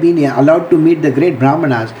have I been allowed to meet the great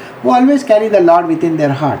Brahmanas who always carry the Lord within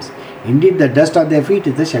their hearts? Indeed, the dust of their feet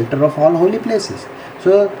is the shelter of all holy places.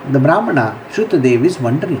 So the Brahmana, Shrutadev, is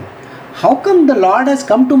wondering, how come the Lord has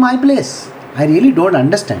come to my place? I really don't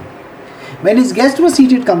understand. When his guests were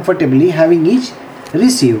seated comfortably, having each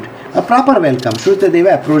received a proper welcome,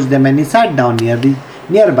 Shrutadeva approached them and he sat down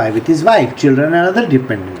nearby with his wife, children and other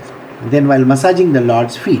dependents. Then while massaging the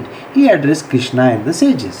Lord's feet, he addressed Krishna and the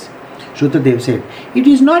sages. Shrutadev said, it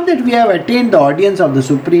is not that we have attained the audience of the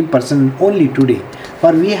Supreme Person only today,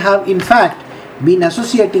 for we have in fact been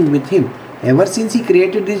associating with him ever since he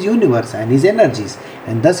created this universe and his energies,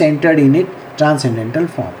 and thus entered in it transcendental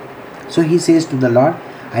form. So he says to the Lord,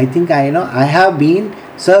 I think I have been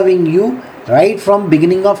serving you right from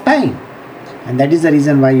beginning of time, and that is the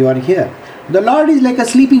reason why you are here. The Lord is like a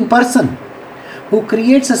sleeping person who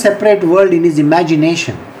creates a separate world in his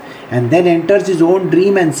imagination and then enters his own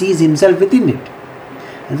dream and sees himself within it.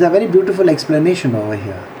 It's a very beautiful explanation over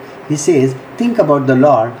here. He says, think about the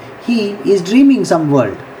Lord. He is dreaming some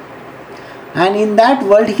world, and in that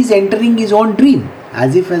world he is entering his own dream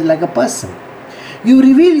as if as like a person. You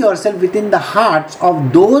reveal yourself within the hearts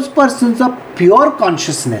of those persons of pure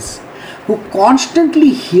consciousness who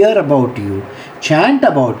constantly hear about you, chant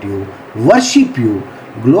about you, worship you,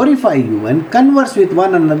 glorify you and converse with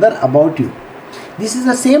one another about you. This is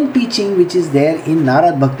the same teaching which is there in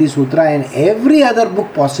Narad Bhakti Sutra and every other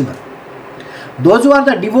book possible. Those who are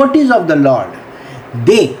the devotees of the Lord,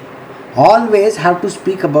 they always have to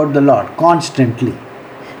speak about the Lord constantly.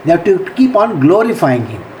 They have to keep on glorifying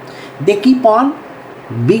him. They keep on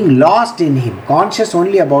being lost in him, conscious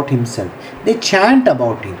only about himself. They chant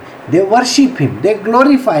about him, they worship him, they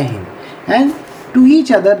glorify him, and to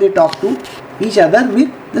each other they talk to each other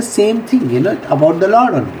with the same thing, about the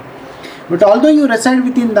Lord only. But although you reside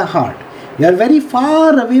within the heart, you are very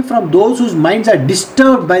far away from those whose minds are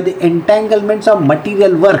disturbed by the entanglements of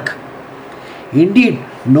material work. Indeed,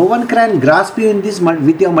 no one can grasp you in this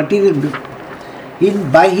with your material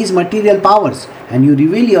by his material powers, and you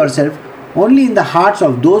reveal yourself only in the hearts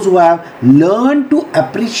of those who have learned to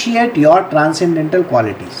appreciate your transcendental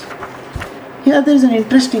qualities. Here there is an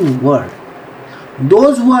interesting word.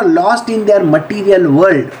 Those who are lost in their material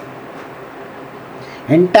world,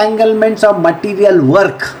 entanglements of material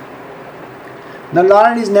work, the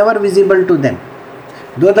Lord is never visible to them.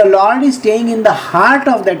 Though the Lord is staying in the heart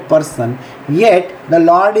of that person, yet the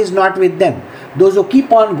Lord is not with them. Those who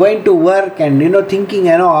keep on going to work and thinking,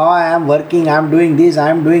 oh, I am working, I am doing this, I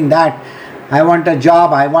am doing that, I want a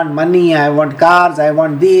job, I want money, I want cars, I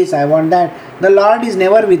want this, I want that. The Lord is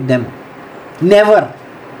never with them. Never.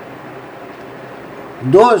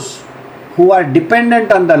 Those who are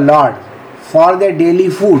dependent on the Lord for their daily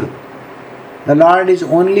food, the Lord is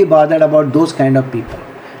only bothered about those kind of people.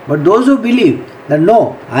 But those who believe that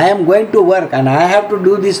no, I am going to work and I have to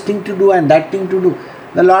do this thing to do and that thing to do,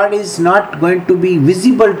 the Lord is not going to be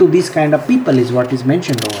visible to these kind of people, is what is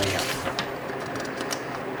mentioned over here.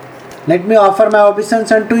 Let me offer my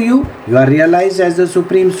obeisance unto you. You are realized as the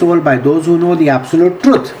Supreme Soul by those who know the absolute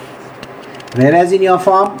truth. Whereas in your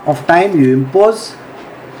form of time you impose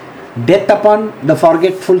death upon the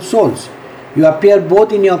forgetful souls. You appear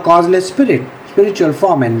both in your causeless spiritual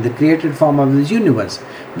form and the created form of this universe,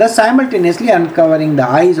 thus simultaneously uncovering the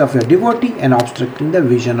eyes of your devotee and obstructing the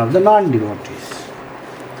vision of the non-devotees.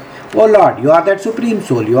 O Lord, you are that Supreme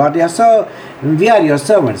Soul, we are your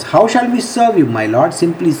servants. How shall we serve you, my Lord?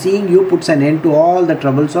 Simply seeing you puts an end to all the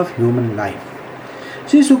troubles of human life.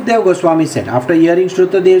 Sri Sukdev Goswami said, after hearing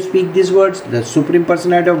Shrutadev speak these words, the Supreme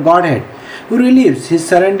Personality of Godhead, who relieves his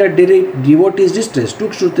surrendered devotee's distress,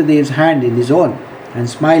 took Shrutadev's hand in his own and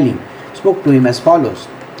smiling, spoke to him as follows.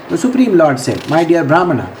 The Supreme Lord said, my dear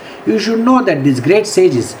Brahmana, you should know that these great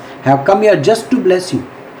sages have come here just to bless you.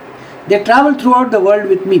 They travel throughout the world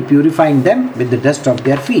with me, purifying them with the dust of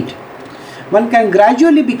their feet. One can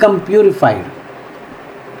gradually become purified.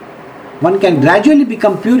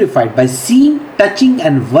 By seeing, touching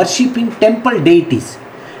and worshipping temple deities,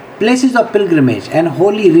 places of pilgrimage and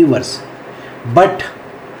holy rivers. But,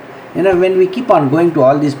 when we keep on going to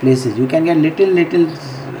all these places, you can get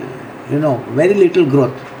very little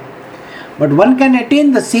growth. But one can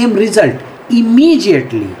attain the same result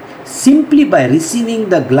immediately, simply by receiving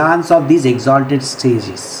the glance of these exalted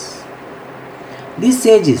sages. These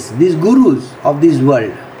sages, these gurus of this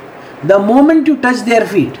world, the moment you touch their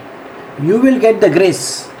feet, you will get the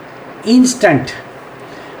grace instant.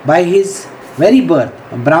 By his very birth,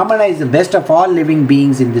 Brahmana is the best of all living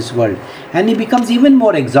beings in this world, and he becomes even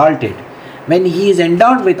more exalted when he is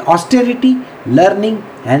endowed with austerity, learning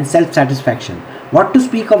and self-satisfaction. What to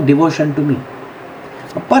speak of devotion to me?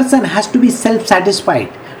 A person has to be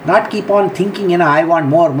self-satisfied, not keep on thinking, I want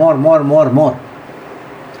more.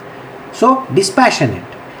 So, dispassionate,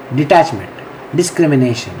 detachment,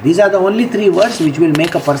 discrimination. These are the only three words which will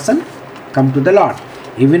make a person come to the Lord.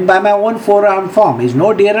 Even by my own forearm form is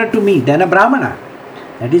no dearer to me than a Brahmana.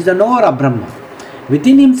 That is the knower of Brahma.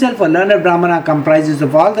 Within himself, a learned Brahmana comprises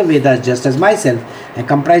of all the Vedas just as myself, and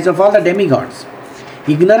comprise of all the demigods.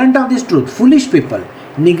 Ignorant of this truth, foolish people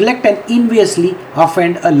neglect and enviously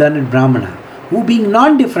offend a learned Brahmana, who being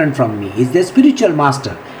non-different from me is their spiritual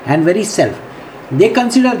master and very self. They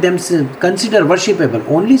consider worshipable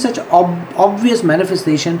only such obvious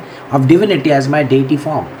manifestation of divinity as my deity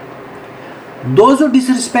form. Those who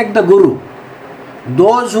disrespect the Guru,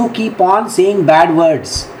 those who keep on saying bad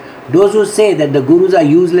words, those who say that the Gurus are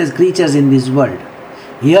useless creatures in this world,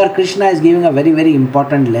 here Krishna is giving a very, very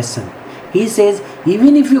important lesson. He says,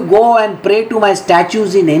 even if you go and pray to my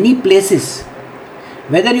statues in any places,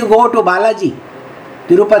 whether you go to Balaji,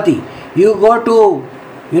 Tirupati, you go to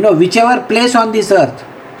whichever place on this earth,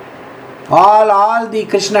 all the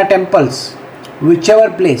Krishna temples,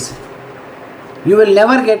 whichever place, you will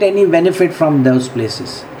never get any benefit from those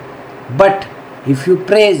places. But if you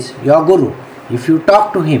praise your Guru, if you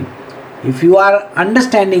talk to him, if you are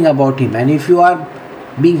understanding about him, and if you are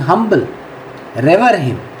being humble, revere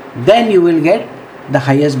him, then you will get the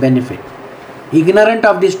highest benefit. Ignorant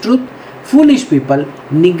of this truth, foolish people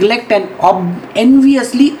neglect and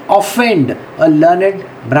enviously offend a learned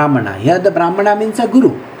Brahmana. Here the Brahmana means a Guru,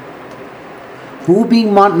 who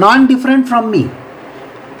being non-different from me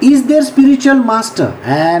is their spiritual master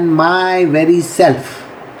and my very self.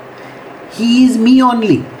 He is me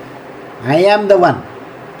only. I am the one.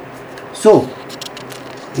 So,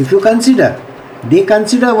 if you they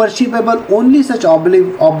consider worshipable only such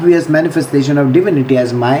obvious manifestation of divinity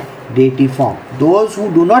as my deity form. Those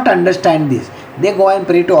who do not understand this, they go and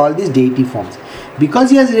pray to all these deity forms. Because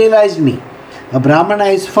he has realized me, a Brahmana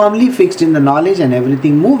is firmly fixed in the knowledge and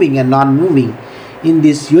everything moving and non-moving in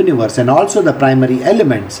this universe, and also the primary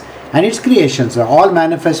elements, and its creations are all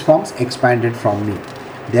manifest forms expanded from me.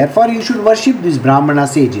 Therefore, you should worship these Brahmana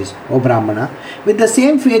sages, O Brahmana, with the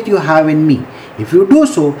same faith you have in me. If you do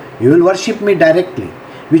so, you will worship me directly,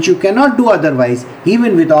 which you cannot do otherwise,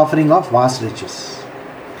 even with offering of vast riches.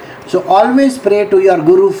 So always pray to your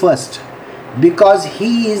Guru first, because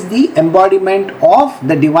he is the embodiment of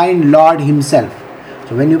the Divine Lord himself.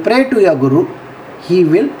 So when you pray to your Guru, he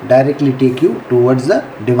will directly take you towards the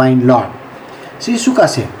Divine Lord. Sri Sukha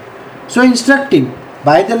said, so instructed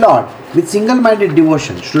by the Lord with single-minded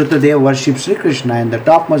devotion, Shrutadev worshipped Sri Krishna, and the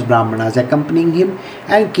topmost Brahmanas accompanying him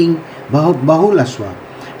and King Bahulaswa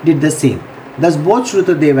did the same. Thus both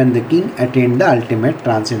Shrutadev and the king attained the ultimate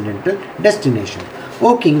transcendental destination.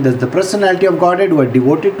 O king, thus the personality of Godhead who had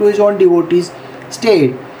devoted to his own devotees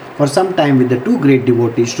stayed for some time with the two great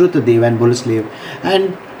devotees, Shrutadev and Bhulaslav,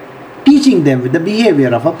 and teaching them with the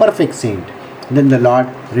behavior of a perfect saint. Then the Lord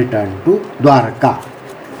returned to Dwarka.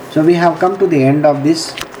 So we have come to the end of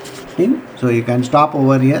this thing. So you can stop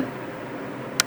over here.